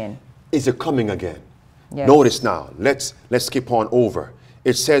were in. Is it coming again? Yes. Notice now, let's skip on over.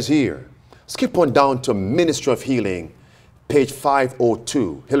 It says here, skip on down to Ministry of Healing, page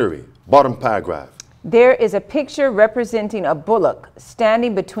 502. Hillary, bottom paragraph. There is a picture representing a bullock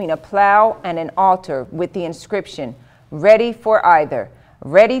standing between a plow and an altar with the inscription, ready for either,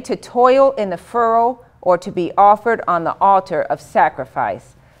 ready to toil in the furrow or to be offered on the altar of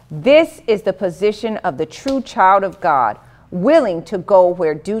sacrifice. This is the position of the true child of God, willing to go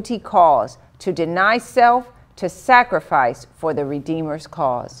where duty calls, to deny self, to sacrifice for the Redeemer's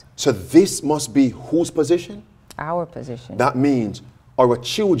cause. So this must be whose position? Our position. That means our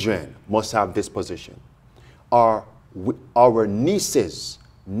children must have this position. Our nieces,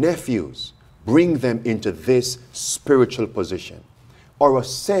 nephews, bring them into this spiritual position.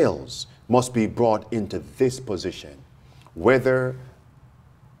 Ourselves must be brought into this position, whether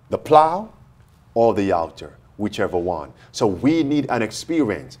the plow or the altar, whichever one. So we need an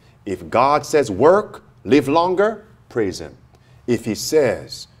experience. If God says work, live longer, praise him. If he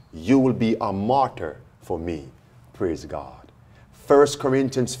says you will be a martyr for me, praise God. 1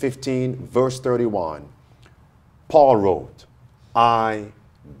 Corinthians 15 verse 31, Paul wrote, I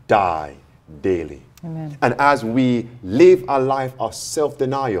die daily. Amen. And as we live a life of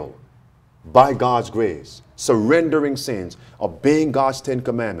self-denial, by God's grace, surrendering sins, obeying God's 10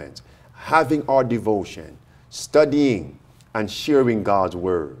 commandments, having our devotion, studying and sharing God's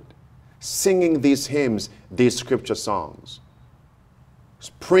word, singing these hymns, these scripture songs,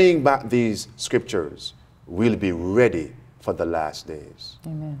 praying back these scriptures, we'll be ready for the last days.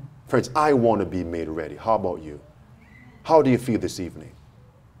 Amen. Friends, I want to be made ready. How about you? How do you feel this evening?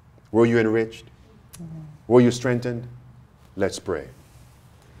 Were you enriched? Amen. Were you strengthened? Let's pray.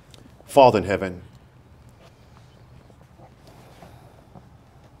 Father in heaven,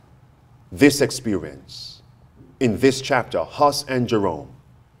 this experience in this chapter, Huss and Jerome,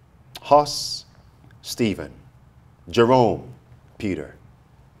 Huss, Stephen, Jerome, Peter,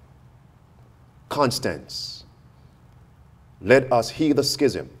 Constance, let us heal the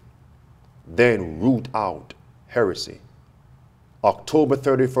schism, then root out heresy. October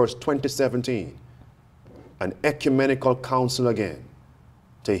 31st, 2017, an ecumenical council again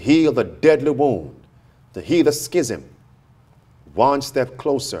to heal the deadly wound, to heal the schism, one step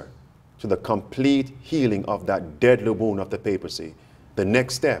closer to the complete healing of that deadly wound of the papacy. The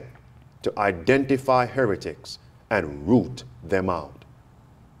next step, to identify heretics and root them out.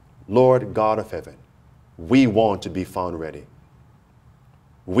 Lord God of heaven, we want to be found ready.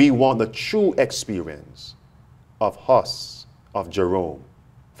 We want the true experience of Huss, of Jerome,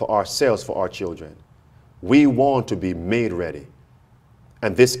 for ourselves, for our children. We want to be made ready.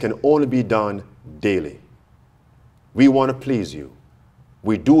 And this can only be done daily. We want to please you.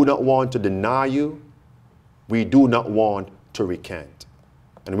 We do not want to deny you. We do not want to recant.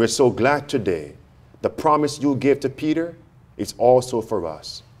 And we're so glad today, the promise you gave to Peter is also for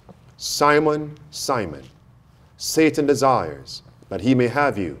us. Simon, Simon, Satan desires that he may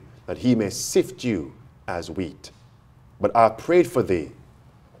have you, that he may sift you as wheat. But I prayed for thee,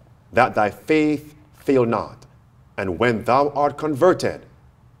 that thy faith fail not, and when thou art converted,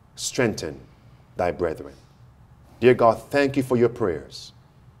 strengthen thy brethren. Dear God, thank you for your prayers,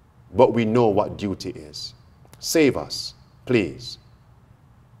 but we know what duty is. Save us, please.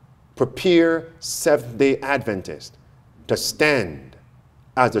 Prepare Seventh-day Adventists to stand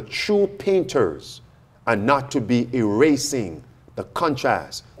as the true painters and not to be erasing the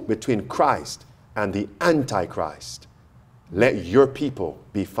contrast between Christ and the Antichrist. Let your people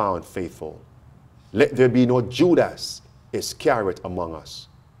be found faithful. Let there be no Judas Iscariot among us.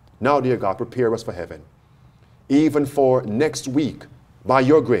 Now, dear God, prepare us for heaven, even for next week, by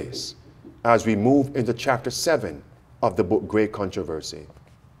your grace, as we move into chapter 7 of the book Great Controversy.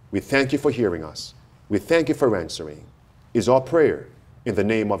 We thank you for hearing us. We thank you for answering. Is our prayer in the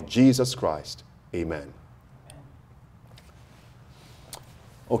name of Jesus Christ. Amen.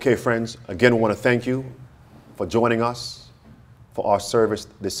 Okay, friends, again, we want to thank you for joining us for our service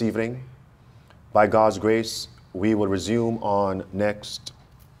this evening. By God's grace, we will resume on next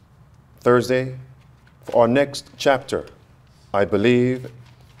Thursday for our next chapter. I believe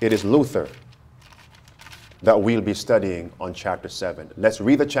it is Luther that we'll be studying on chapter 7. Let's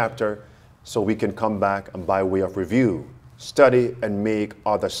read the chapter so we can come back and, by way of review, study and make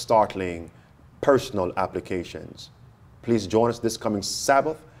other startling personal applications. Please join us this coming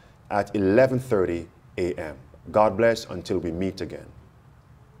Sabbath at 11:30 a.m. God bless until we meet again.